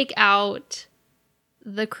to good. take out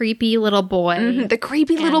the creepy little boy, Mhm, the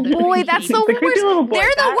creepy little the boy. creepy- That's the The creepy worst. little boy, They're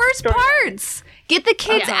the that worst storyline. parts. Get the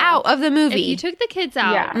kids Yeah. out of the if movie. you took the kids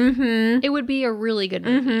out, Yeah. Mm-hmm. it would be a really good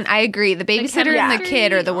movie. I agree. The babysitter and the chemistry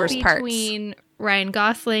kid are the worst parts. Between Ryan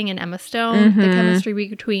Gosling and Emma Stone, the chemistry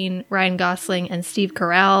between Ryan Gosling and Steve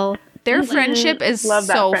Carell, Their friendship is Love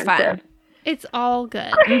that so friendship. fun. it's all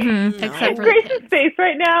good Mm-hmm. except for the Grace's kids. face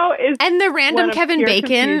right now is And the random One of Kevin pure Bacon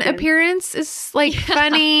confusion. appearance is like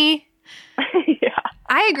funny. yeah.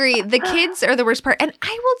 I agree. The kids are the worst part. And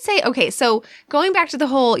I will say, okay, so going back to the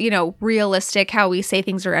whole, realistic, how we say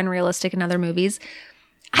things are unrealistic in other movies,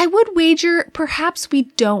 I would wager perhaps we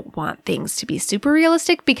don't want things to be super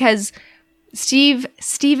realistic because Steve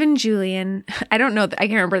and Julian, I don't know, I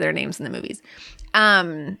can't remember their names in the movies.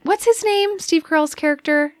 What's his name? Steve Carell's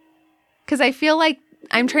character? Because I feel like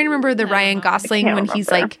I'm trying to remember the Ryan Gosling when he's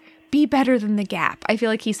like, be better than the Gap. I feel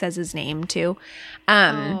like he says his name too.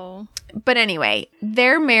 But anyway,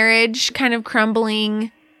 their marriage kind of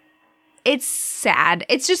crumbling. It's sad.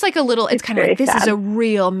 It's just like a little, it's kind of like, this is a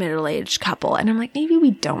real middle-aged couple. And I'm like, maybe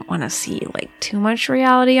we don't want to see like too much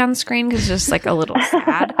reality on screen because it's just like a little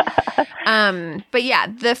sad. But yeah,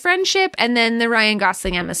 the friendship and then the Ryan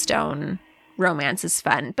Gosling, Emma Stone romance is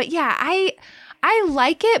fun. But yeah, I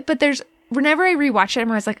like it, but whenever I rewatch it, I'm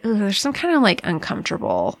always like, there's some kind of like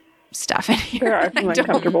uncomfortable stuff in here. There are some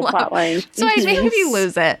uncomfortable plot lines. So I maybe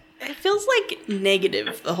lose it. It feels like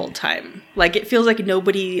negative the whole time. Like it feels like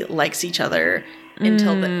nobody likes each other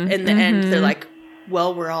until in the end they're like,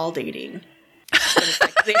 well, we're all dating. But it's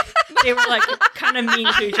like they were like kind of mean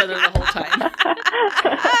to each other the whole time.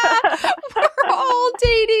 We're all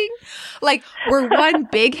dating. Like we're one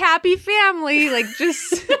big happy family. Like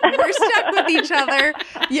just we're stuck with each other.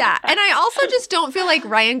 Yeah. And I also just don't feel like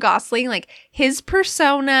Ryan Gosling, like his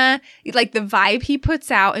persona, like the vibe he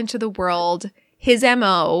puts out into the world, his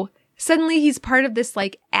MO, suddenly he's part of this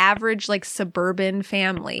like average like suburban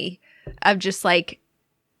family of just like,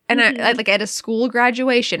 and I like at a school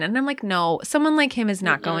graduation, and I'm like, no, someone like him is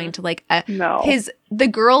not going to like the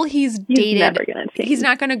girl he's dated. Never gonna change. He's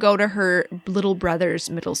not going to go to her little brother's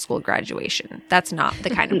middle school graduation. That's not the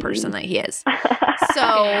kind of person that he is. So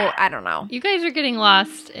I don't know. You guys are getting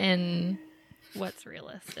lost in what's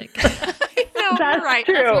realistic. No, That's right.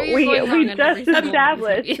 true. That's where you're going wrong We in just every single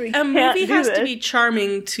established movie. we A can't movie do has this. to be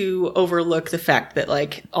charming to overlook the fact that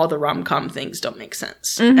like all the rom-com things don't make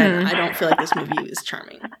sense. Mhm. And I don't feel like this movie is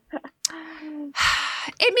charming.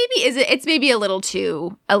 It maybe is. It's maybe a little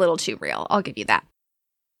too real. I'll give you that.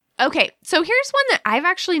 Okay, so here's one that I've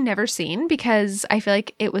actually never seen because I feel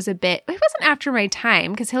like it wasn't after my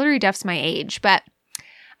time because Hilary Duff's my age, but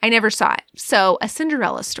I never saw it. So A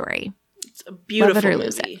Cinderella Story. It's a beautiful Love it or movie.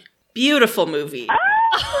 lose it. Beautiful movie.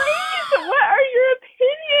 Please, what are your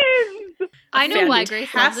opinions? I know why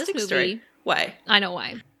Grace loves this Fantastic movie. story. Why? I know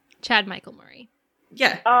why. Chad Michael Murray.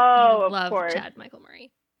 Yeah. Oh, of Love course. Chad Michael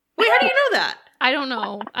Murray. Wait, how do you know that? I don't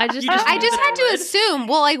know. I just You just I just that had I to would. assume.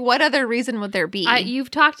 Well, like, what other reason would there be? You've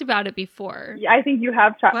talked about it before. Yeah, I think you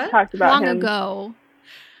have What? talked about Long him. ago.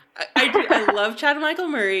 I do. I love Chad Michael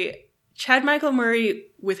Murray. Chad Michael Murray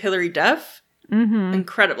with Hilary Duff, Mm-hmm.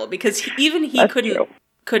 incredible because he That's couldn't true.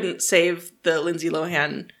 couldn't save the Lindsay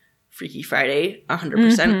Lohan Freaky Friday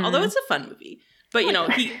 100%. Mhm. Although it's a fun movie, but you know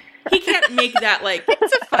he can't make that like.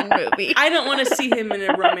 It's a fun movie. I don't want to see him in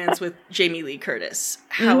a romance with Jamie Lee Curtis.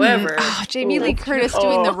 However, Oh, Jamie Lee Ooh. Curtis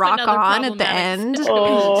doing the Oh. rock Another on at the problematic end.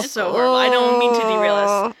 Oh. it's so horrible. I don't mean to derail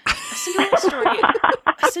us.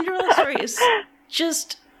 A Cinderella Story is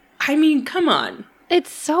just. I mean, come on.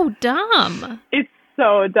 It's so dumb. It's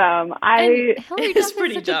so dumb. And I Hilary It's Duff is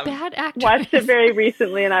pretty such dumb. a bad actress. watched it very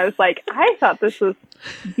recently and I was like, I thought this was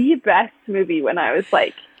the best movie when I was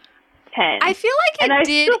like 10. I feel like and it I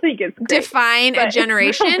did still think it's great. define but a it's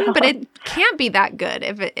generation, so but dumb. it can't be that good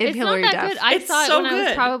if It's Hilary not that Duff. good. I It's saw so it when I was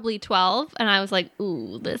good. probably 12, and I was like,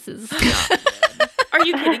 ooh, this is not good. Are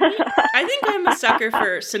you kidding me? I think I'm a sucker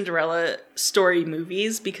for Cinderella story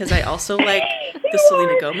movies because I also like the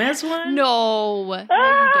Selena Gomez one. No.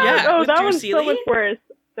 Yeah, oh, with that Drew one's Seeley? so much worse.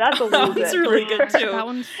 That's a That lose one's it, really for good sure. too. That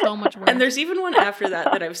one's so much worse. And there's even one after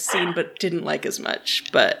that I've seen but didn't like as much.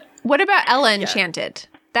 But What about Ella Enchanted?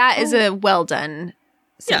 That is a well done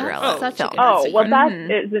Cinderella Oh, such a film. good Oh, well, that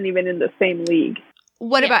Mhm. isn't even in the same league.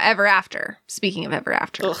 What Yeah. about Ever After? Speaking of Ever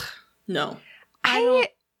After, ugh, no. I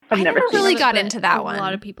I've never never seen really it. got But into that a one. A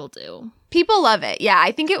lot of people do. People love it. Yeah,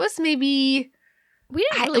 I think it was maybe We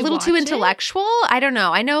didn't really a little too watch it. intellectual. I don't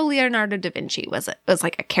know. I know Leonardo da Vinci was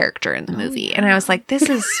like a character in the movie, and I was like, this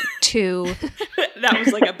is too That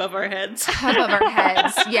was like above our heads. above our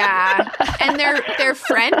heads. Yeah, and they're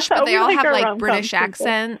French, but they We all like have our like rom-coms British simple.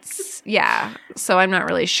 accents. Yeah, so I'm not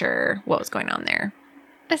really sure what was going on there.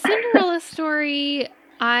 A Cinderella Story,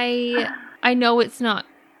 I know it's not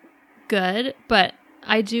good, but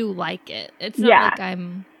I do like it. It's not Yeah. like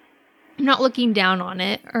I'm not looking down on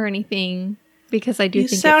it or anything because I do You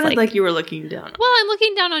think sounded it's like you were looking down. Well, I'm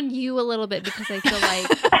looking down on you a little bit because I feel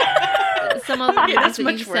like some of the Okay, movies that's that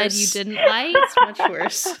much you said worse. you didn't like, It's much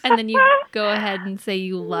worse. and then you go ahead and say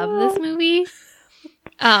you love this movie.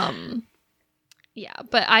 Yeah,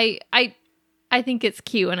 but I think it's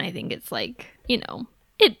cute, and I think it's like, you know,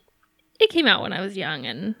 it came out when I was young,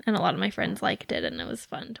 and a lot of my friends liked it, and it was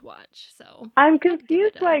fun to watch. So I'm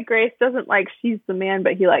confused why Grace doesn't like She's the Man,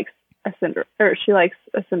 but he likes she likes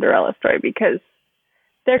A Cinderella Story, because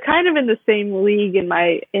they're kind of in the same league in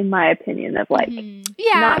my opinion of like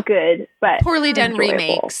not good but poorly done enjoyable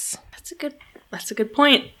remakes. That's a good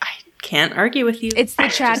point. I can't argue with you. It's the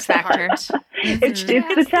Chad factor. It's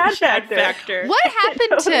the Chad factor. What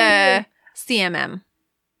happened to CMM?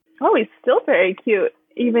 Oh, he's still very cute,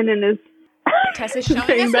 even in his Tessa's showing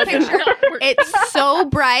us a picture. It's so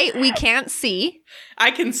bright we can't see.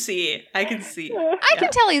 I can see. I can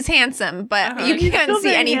tell he's handsome, but you He's can't still see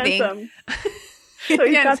very anything. handsome. So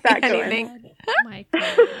he's got that going. Oh my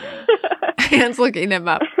God. Hands looking him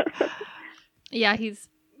up. Yeah, he's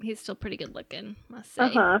still pretty good looking, must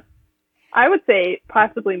say. I would say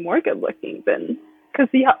possibly more good looking than, because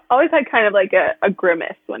he always had kind of like a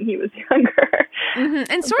grimace when he was younger.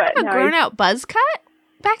 And sort of a grown out buzz cut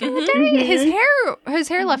back in the day. His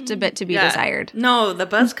hair left a bit to be desired. No, the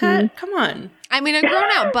buzz cut? Come on. I mean, a grown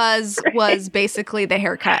out buzz was basically the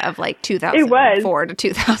haircut of like 2004 to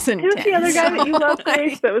 2010. Who's the other guy that you love,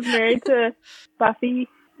 Grace, that was married to Buffy?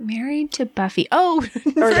 Married to Buffy. Oh,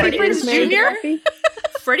 Or Freddie Prinze Jr.?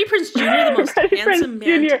 Freddie Prinze Jr., the most handsome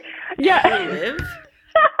man to Yeah. live.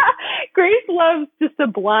 Grace loves just a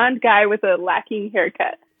blonde guy with a lacking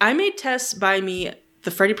haircut. I made Tess buy me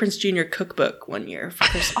the Freddie Prinze Jr. cookbook one year for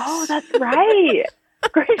Christmas. Oh, that's right.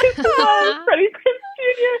 Grace loves Freddie Prinze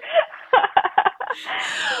Jr.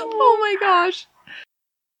 Oh my gosh.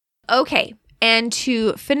 Okay, and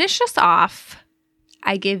to finish us off,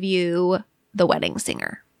 I give you The Wedding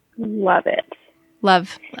Singer. Love it.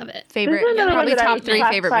 Love it. Favorite, This is another probably one that I top would 3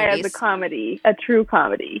 favorite classify movies. as a comedy, a true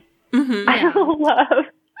comedy. Mm-hmm. I love.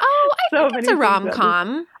 Oh, I So think it's many a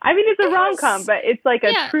rom-com. I mean, it's a rom-com, but it's like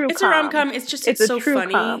a true It's com. a rom-com. It's just, it's a so true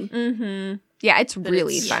funny. com. Mm-hmm. Yeah, it's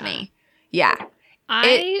really it's- funny. Yeah.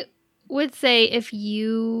 I would say if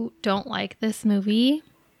you don't like this movie,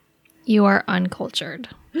 you are uncultured.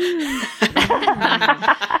 And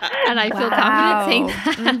I feel confident saying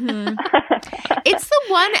that. It's the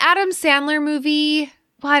one Adam Sandler movie.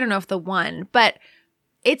 Well, I don't know if the one, but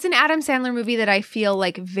it's an Adam Sandler movie that I feel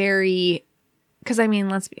like very, because I mean,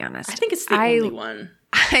 let's be honest. I think it's the only one.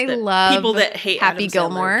 I that love people that hate Happy Adam Sandler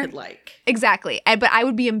Gilmore. could like. Exactly. But I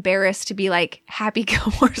would be embarrassed to be like, Happy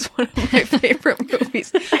Gilmore's one of my favorite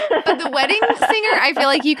movies. But The Wedding Singer, I feel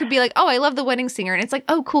like you could be like, oh, I love The Wedding Singer. And it's like,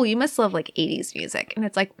 oh, cool. You must love like 80s music. And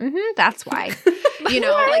it's like, that's why. You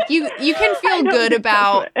know, like you can feel good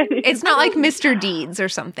about, it's not like Mr. Deeds or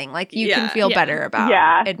something. Like you can feel better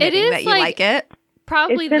about admitting that you like it.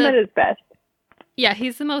 Probably It's him at his best. Yeah,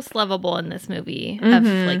 he's the most lovable in this movie of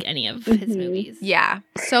like any of his movies. Yeah,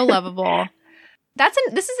 so lovable.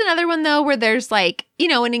 This is another one though where there's like, you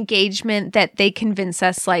know, an engagement that they convince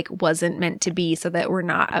us like wasn't meant to be, so that we're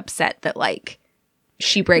not upset that like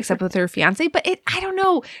she breaks up with her fiance. But I don't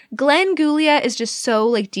know. Glenn Guglia is just so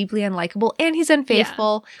like deeply unlikable, and he's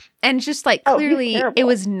unfaithful, and just like clearly it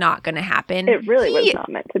was not going to happen. It really was not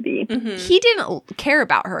meant to be. He didn't care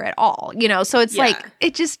about her at all, you know. So it's like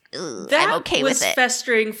it just I'm okay with it.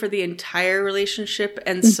 Festering for the entire relationship,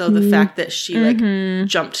 and so the fact that she like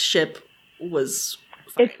jumped ship was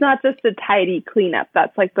fine. It's not just a tidy cleanup.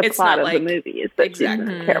 That's like the It's plot not of like- the movie. Is that she's in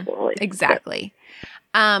a terrible relationship. Exactly.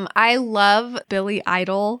 I love Billy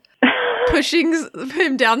Idol pushing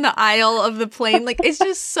him down the aisle of the plane. Like, it's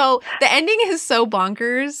just so, the ending is so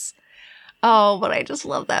bonkers. Oh, but I just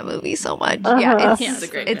love that movie so much. Yeah, it's a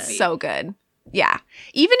great it's movie. so good. Yeah.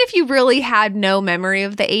 Even if you really had no memory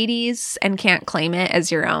of the 80s and can't claim it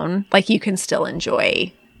as your own, like, you can still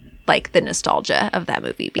enjoy like the nostalgia of that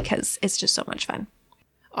movie because it's just so much fun.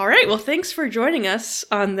 All right. Well, thanks for joining us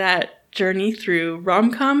on that journey through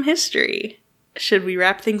rom-com history. Should we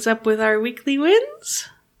wrap things up with our weekly wins?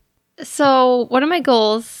 So one of my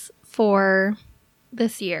goals for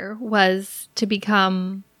this year was to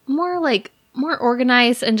become more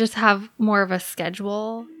organized and just have more of a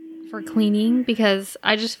schedule for cleaning, because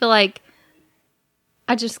I just feel like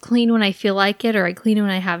I just clean when I feel like it, or I clean when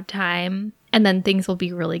I have time, and then things will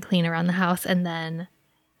be really clean around the house, and then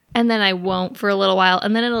I won't for a little while,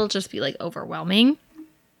 and then it'll just be like overwhelming.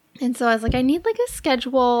 And so I was like, I need like a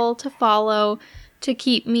schedule to follow to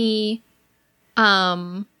keep me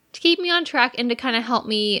on track and to kind of help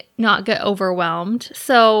me not get overwhelmed.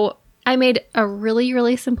 So I made a really,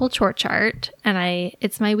 really simple chore chart, and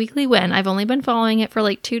it's my weekly win. I've only been following it for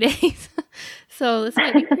like 2 days. So this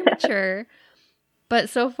might be premature, but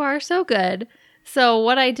so far so good. So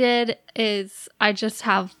what I did is I've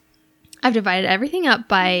divided everything up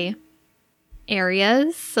by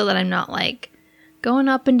areas so that I'm not like going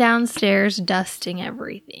up and downstairs, dusting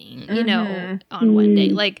everything, you know, on one day.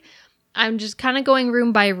 Like, I'm just kind of going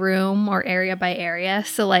room by room or area by area.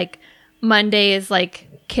 So, like, Monday is, like,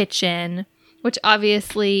 kitchen, which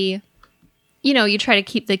obviously, you know, you try to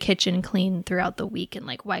keep the kitchen clean throughout the week and,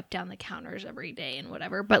 like, wipe down the counters every day and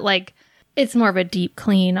whatever. But, like, it's more of a deep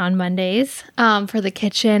clean on Mondays for the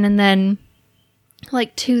kitchen. And then,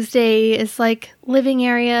 like, Tuesday is, like, living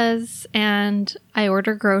areas, and I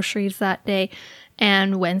order groceries that day.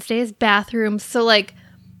 And Wednesday is bathrooms. So, like,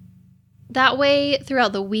 that way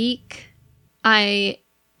throughout the week,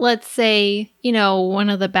 let's say, you know, one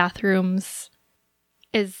of the bathrooms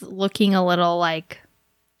is looking a little like,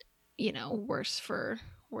 you know, worse for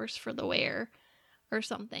the wear or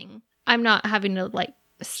something. I'm not having to, like,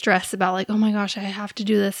 stress about, like, oh my gosh, I have to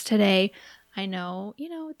do this today. I know, you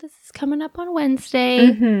know, this is coming up on Wednesday.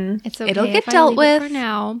 It's okay. It'll get if I dealt leave it with for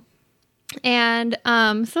now. And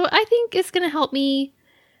so I think it's going to help me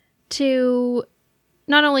to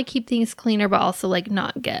not only keep things cleaner, but also, like,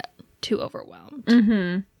 not get too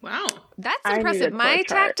overwhelmed. Wow. That's I need impressive. a My flow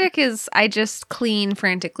chart. tactic is I just clean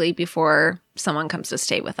frantically before someone comes to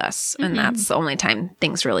stay with us. And that's the only time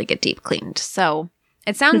things really get deep cleaned. So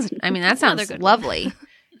it sounds, I mean, that Another sounds good lovely.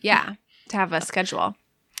 Yeah, to have a schedule.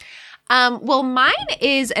 Well, mine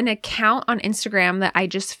is an account on Instagram that I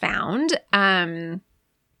just found. And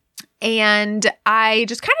I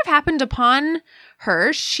just kind of happened upon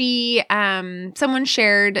her. She, someone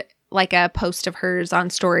shared like a post of hers on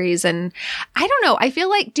stories. And I don't know, I feel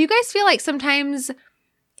like, do you guys feel like sometimes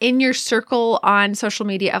in your circle on social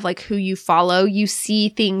media of like who you follow, you see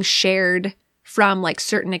things shared from like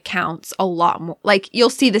certain accounts a lot more? Like you'll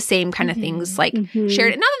see the same kind of things like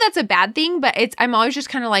shared. Not that that's a bad thing, but I'm always just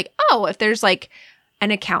kind of like, oh, if there's like an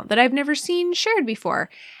account that I've never seen shared before.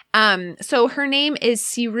 So her name is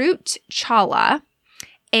Sirut Chawla,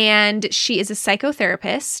 and she is a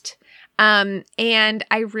psychotherapist. And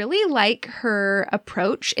I really like her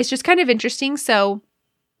approach. It's just kind of interesting. So,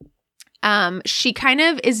 she kind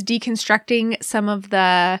of is deconstructing some of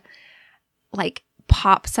the like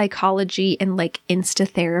pop psychology and like insta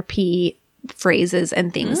therapy phrases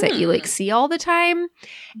and things that you like see all the time.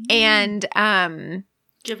 And, Do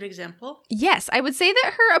you have an example? yes, I would say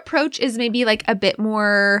that her approach is maybe like a bit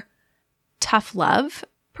more tough love,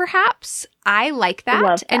 perhaps. I like that.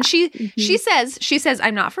 Love that. And she says,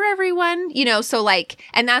 I'm not for everyone, you know, so like,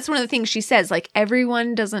 and that's one of the things she says, like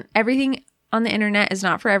everything on the internet is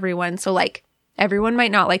not for everyone. So like everyone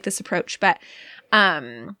might not like this approach, but,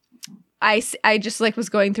 I just like was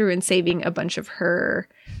going through and saving a bunch of her,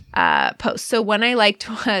 posts. So one I liked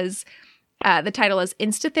was, the title is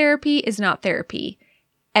Insta Therapy is Not Therapy.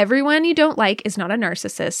 Everyone you don't like is not a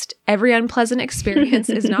narcissist. Every unpleasant experience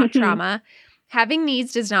is not trauma. Having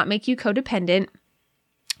needs does not make you codependent.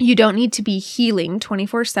 You don't need to be healing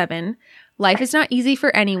 24/7. Life is not easy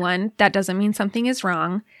for anyone. That doesn't mean something is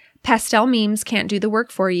wrong. Pastel memes can't do the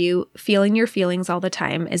work for you. Feeling your feelings all the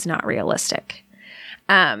time is not realistic.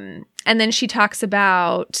 And then she talks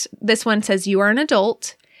about, this one says, you are an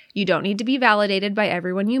adult. You don't need to be validated by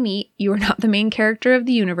everyone you meet. You are not the main character of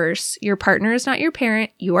the universe. Your partner is not your parent.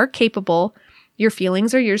 You are capable. Your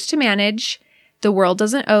feelings are yours to manage. The world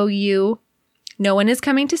doesn't owe you. No one is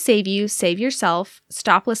coming to save you. Save yourself.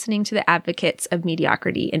 Stop listening to the advocates of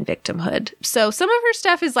mediocrity and victimhood. So some of her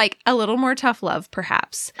stuff is like a little more tough love,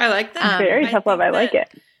 perhaps. I like that. Very tough love. think I like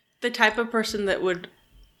that it. The type of person that would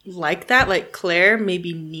like that, like Claire,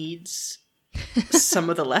 maybe needs some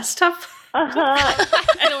of the less tough. I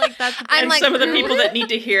feel like that's I'm And like, some of the people that need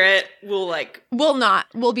to hear it will like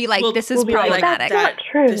We'll be like, this is we'll be like, problematic. that's not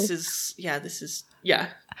true. This is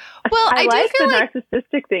Well, I I like do the feel like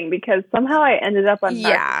narcissistic thing because somehow I ended up on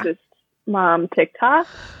Yeah. Narcissist Mom TikTok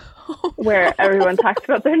where everyone talks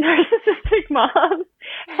about their narcissistic mom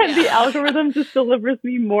and the algorithm just delivers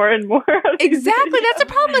me more and more of these Exactly. videos. That's the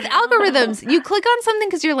problem with algorithms. You click on something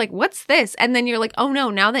because you're like, what's this? And then you're like, oh no,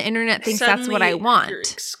 now the internet thinks that's what I You're want.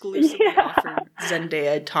 exclusively offered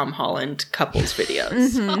Zendaya, Tom Holland couples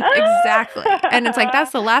videos. Mhm, exactly. And it's like,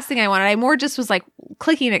 that's the last thing I wanted. I more just was like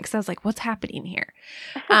clicking it because I was like, what's happening here?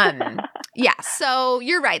 Yeah. So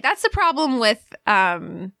you're right. That's the problem with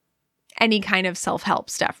any kind of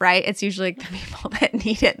self-help stuff, right? It's usually like the people that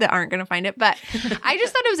need it that aren't going to find it. But I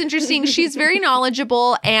just thought it was interesting. She's very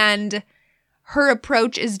knowledgeable and her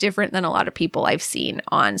approach is different than a lot of people I've seen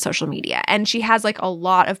on social media. And she has like a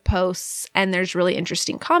lot of posts and there's really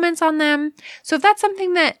interesting comments on them. So if that's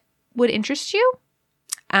something that would interest you,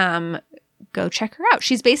 go check her out.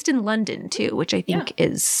 She's based in London too, which I think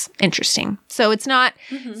is interesting. So it's not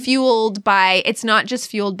it's not just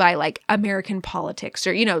fueled by like American politics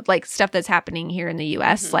or, you know, like stuff that's happening here in the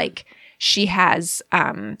US. Like she has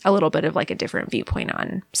a little bit of like a different viewpoint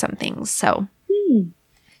on some things. So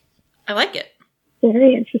I like it.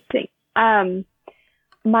 Very interesting.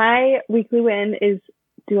 My weekly win is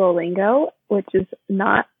Duolingo, which is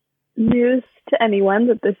not news to anyone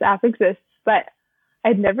that this app exists, but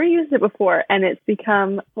I'd never used it before, and it's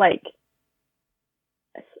become like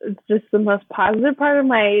just the most positive part of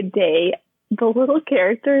my day. The little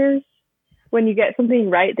characters, when you get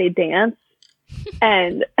something right, they dance,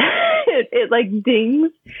 and it like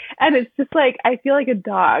dings, and it's just like I feel like a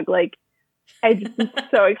dog. Like I just am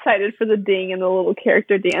so excited for the ding and the little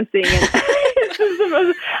character dancing, and it's just the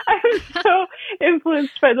most. I'm so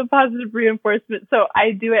influenced by the positive reinforcement, so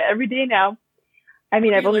I do it every day now. I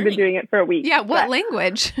mean, I've only been doing it for a week. yeah, what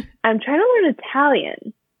language? I'm trying to learn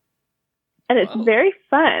Italian, and it's very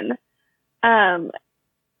fun.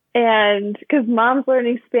 And because Mom's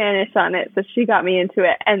learning Spanish on it, so she got me into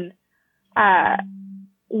it. And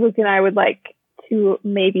Luke and I would like to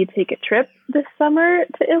maybe take a trip this summer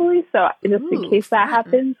to Italy. So just in case that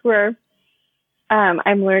happens, where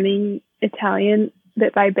I'm learning Italian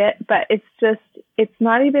bit by bit, but it's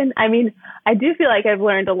not even, I mean, I do feel like I've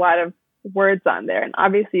learned a lot of words on there, and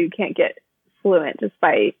obviously you can't get fluent just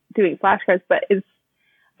by doing flashcards, but it's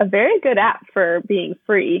a very good app for being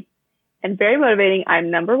free and very motivating.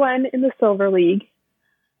 I'm number 1 in the Silver League,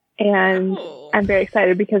 and I'm very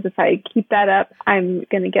excited because if I keep that up, I'm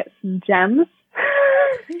going to get some gems.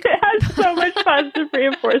 It has so much positive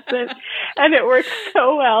reinforcement, and it works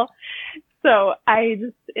so well. So I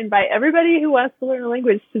just invite everybody who wants to learn a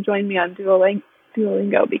language to join me on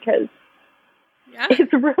Duolingo because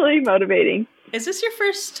it's really motivating. Is this your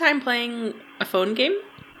first time playing a phone game?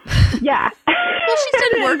 Yeah. Well, she's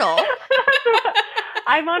done Wordle.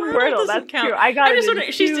 I'm on Wordle. That's count. True. I got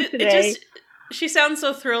it today. She sounds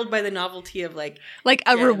so thrilled by the novelty of like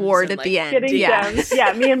a reward at the end. Getting gems.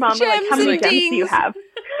 Yeah, me and Mom were like, how many gems do you have?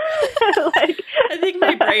 Like, I think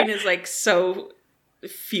my brain is like so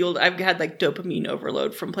fueled. I've had like dopamine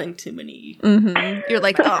overload from playing too many. Mm-hmm. You're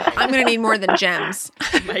like, oh, I'm going to need more than gems.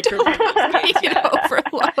 Micro overload.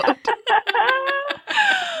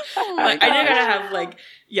 Like, I gotta have like,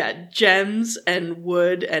 gems and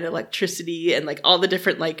wood and electricity and like all the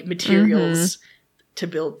different like materials to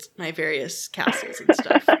build my various castles and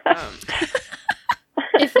stuff.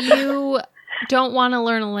 If you don't want to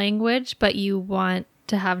learn a language, but you want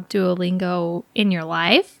to have Duolingo in your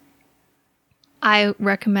life, I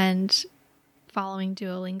recommend following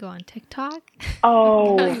Duolingo on TikTok.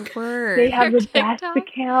 Oh, they have the best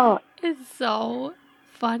account. It's so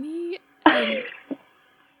funny and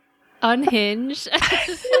unhinged.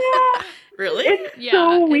 Really? It's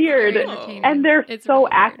so weird. And they're so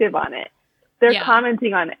active on it. They're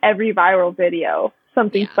commenting on every viral video.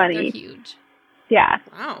 Something funny. They're huge. Yeah.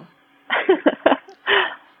 Wow.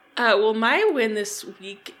 Well, my win this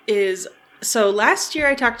week is, so last year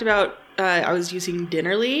I talked about I was using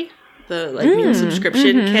Dinnerly, the meal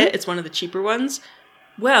subscription kit. It's one of the cheaper ones.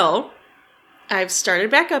 Well, I've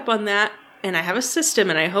started back up on that, and I have a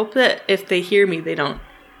system, and I hope that if they hear me, they don't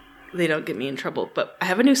get me in trouble. But I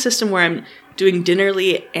have a new system where I'm doing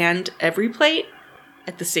Dinnerly and EveryPlate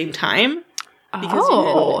at the same time.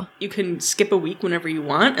 Because you can skip a week whenever you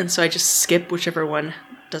want, and so I just skip whichever one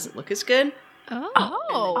doesn't look as good. I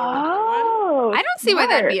don't see why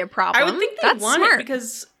that'd be a problem. I would think they'd want it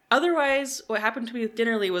because otherwise what happened to me with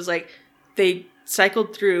Dinnerly was like they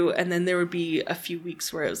cycled through and then there would be a few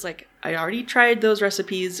weeks where it was like I already tried those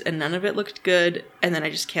recipes and none of it looked good, and then I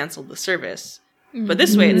just canceled the service. But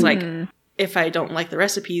this way it's like if I don't like the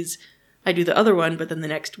recipes, I do the other one, but then the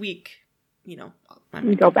next week, I'm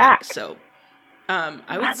you go back. So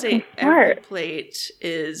I would say EveryPlate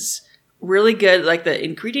is really good. Like the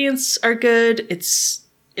ingredients are good.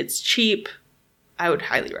 It's cheap. I would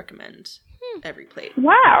highly recommend EveryPlate.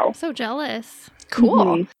 Wow. I'm so jealous. Cool.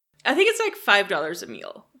 Mm-hmm. I think it's like $5 a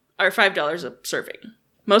meal or $5 a serving.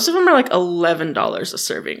 Most of them are like $11 a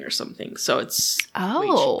serving or something. So it's way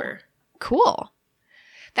cheaper. Cool.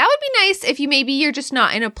 That would be nice if you're just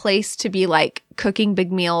not in a place to be like cooking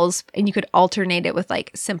big meals and you could alternate it with like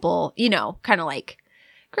simple, kind of like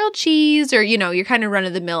grilled cheese or, you're kind of run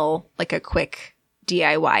of the mill, like a quick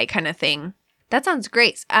DIY kind of thing. That sounds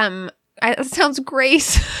great. That sounds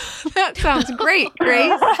great. That sounds great,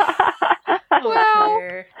 Grace.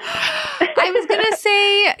 Well, I was going to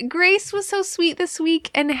say Grace was so sweet this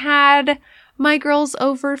week and had my girls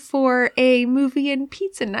over for a movie and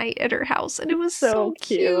pizza night at her house, and it was so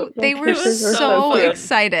cute. They were so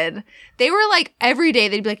excited. They were like, every day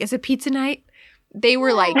they'd be like, is it pizza night? They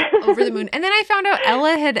were like over the moon. And then I found out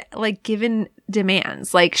Ella had like given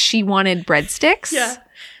demands. Like she wanted breadsticks. Yeah.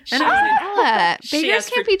 And Ella, She beggars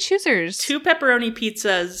asked can't for be choosers. 2 pepperoni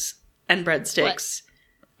pizzas and breadsticks.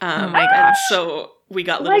 Oh my And gosh. so we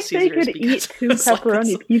got Little Like they Caesars could because eat 2 it was like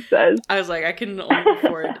pepperoni this- pizzas. I was like, I can only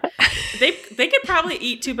afford. They could probably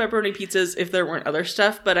eat 2 pepperoni pizzas if there weren't other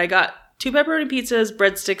stuff, but I got 2 pepperoni pizzas,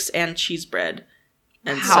 breadsticks, and cheese bread.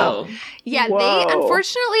 And Wow. so Yeah, Whoa. they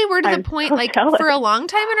unfortunately were to the I'm point, so like, jealous. for a long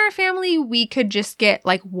time in our family, we could just get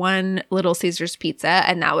like 1 Little Caesars pizza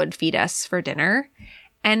and that would feed us for dinner.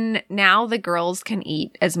 And now the girls can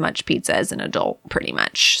eat as much pizza as an adult, pretty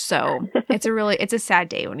much. So it's a sad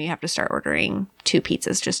day when you have to start ordering 2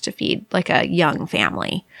 pizzas just to feed like a young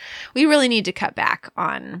family. We really need to cut back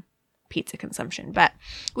on pizza consumption, but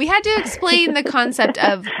we had to explain the concept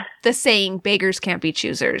of the saying beggars can't be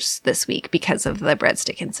choosers this week because of the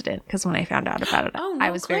breadstick incident. Because when I found out about it, Oh, no,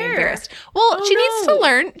 I was very Claire. embarrassed. Well, Oh, she needs no. to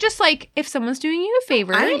learn, just like if someone's doing you a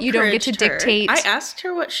favor, I you don't get to encouraged her. dictate. I asked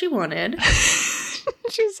her what she wanted.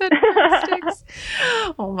 She said breadsticks.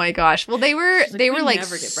 Oh my gosh. Well, they were She's like, "We like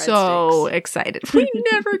never get so breadsticks." excited. We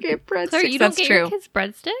never get breadsticks. Claire, you That's don't get true. your kids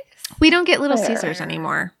breadsticks? We don't get Little Claire. Caesars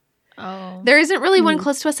anymore. Oh. There isn't really one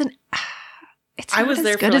close to us, and it's I not was as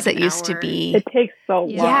there for, good as like, it an used to hour. be. It takes so long.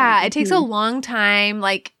 Yeah, it takes a Mhm. long time.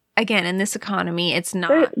 Like again, in this economy, it's not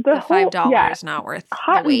The the whole- $5 yeah. not worth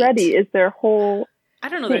Hot the wait. and ready is their whole. I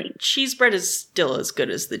don't know. The cheese bread is still as good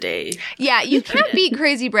as the day. Yeah, you can't beat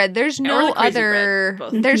Crazy Bread. There's Or no the Crazy other.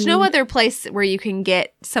 Bread, both. There's no Mhm. other place where you can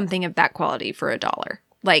get something of that quality for $1.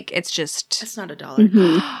 Like it's just. It's not $1.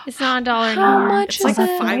 Mhm. It's not $1 How anymore. much It's like is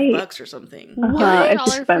it? $5 or something. Uh-huh. It's It's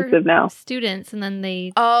 $1 expensive for now. students, and then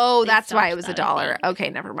they Oh, They that's why stopped it was that, $1. I think. Okay,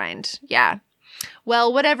 never mind. Yeah.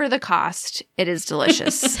 Well, whatever the cost, it is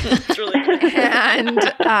delicious. It's really good.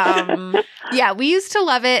 And yeah, we used to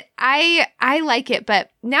love it. I like it, but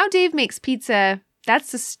now Dave makes pizza.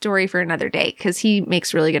 That's a story for another day because he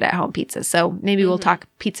makes really good at home pizza. So maybe we'll Mhm. talk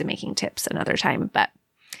pizza making tips another time. But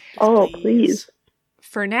Oh, please.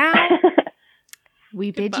 for now, we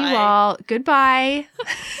bid you Goodbye. all goodbye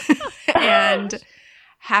and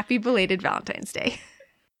happy belated Valentine's Day.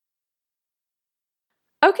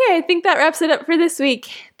 Okay, I think that wraps it up for this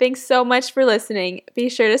week. Thanks so much for listening. Be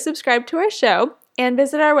sure to subscribe to our show and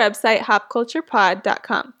visit our website,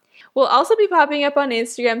 hopculturepod.com. We'll also be popping up on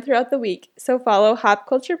Instagram throughout the week, so follow Hop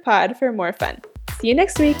Culture Pod for more fun. See you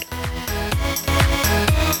next week.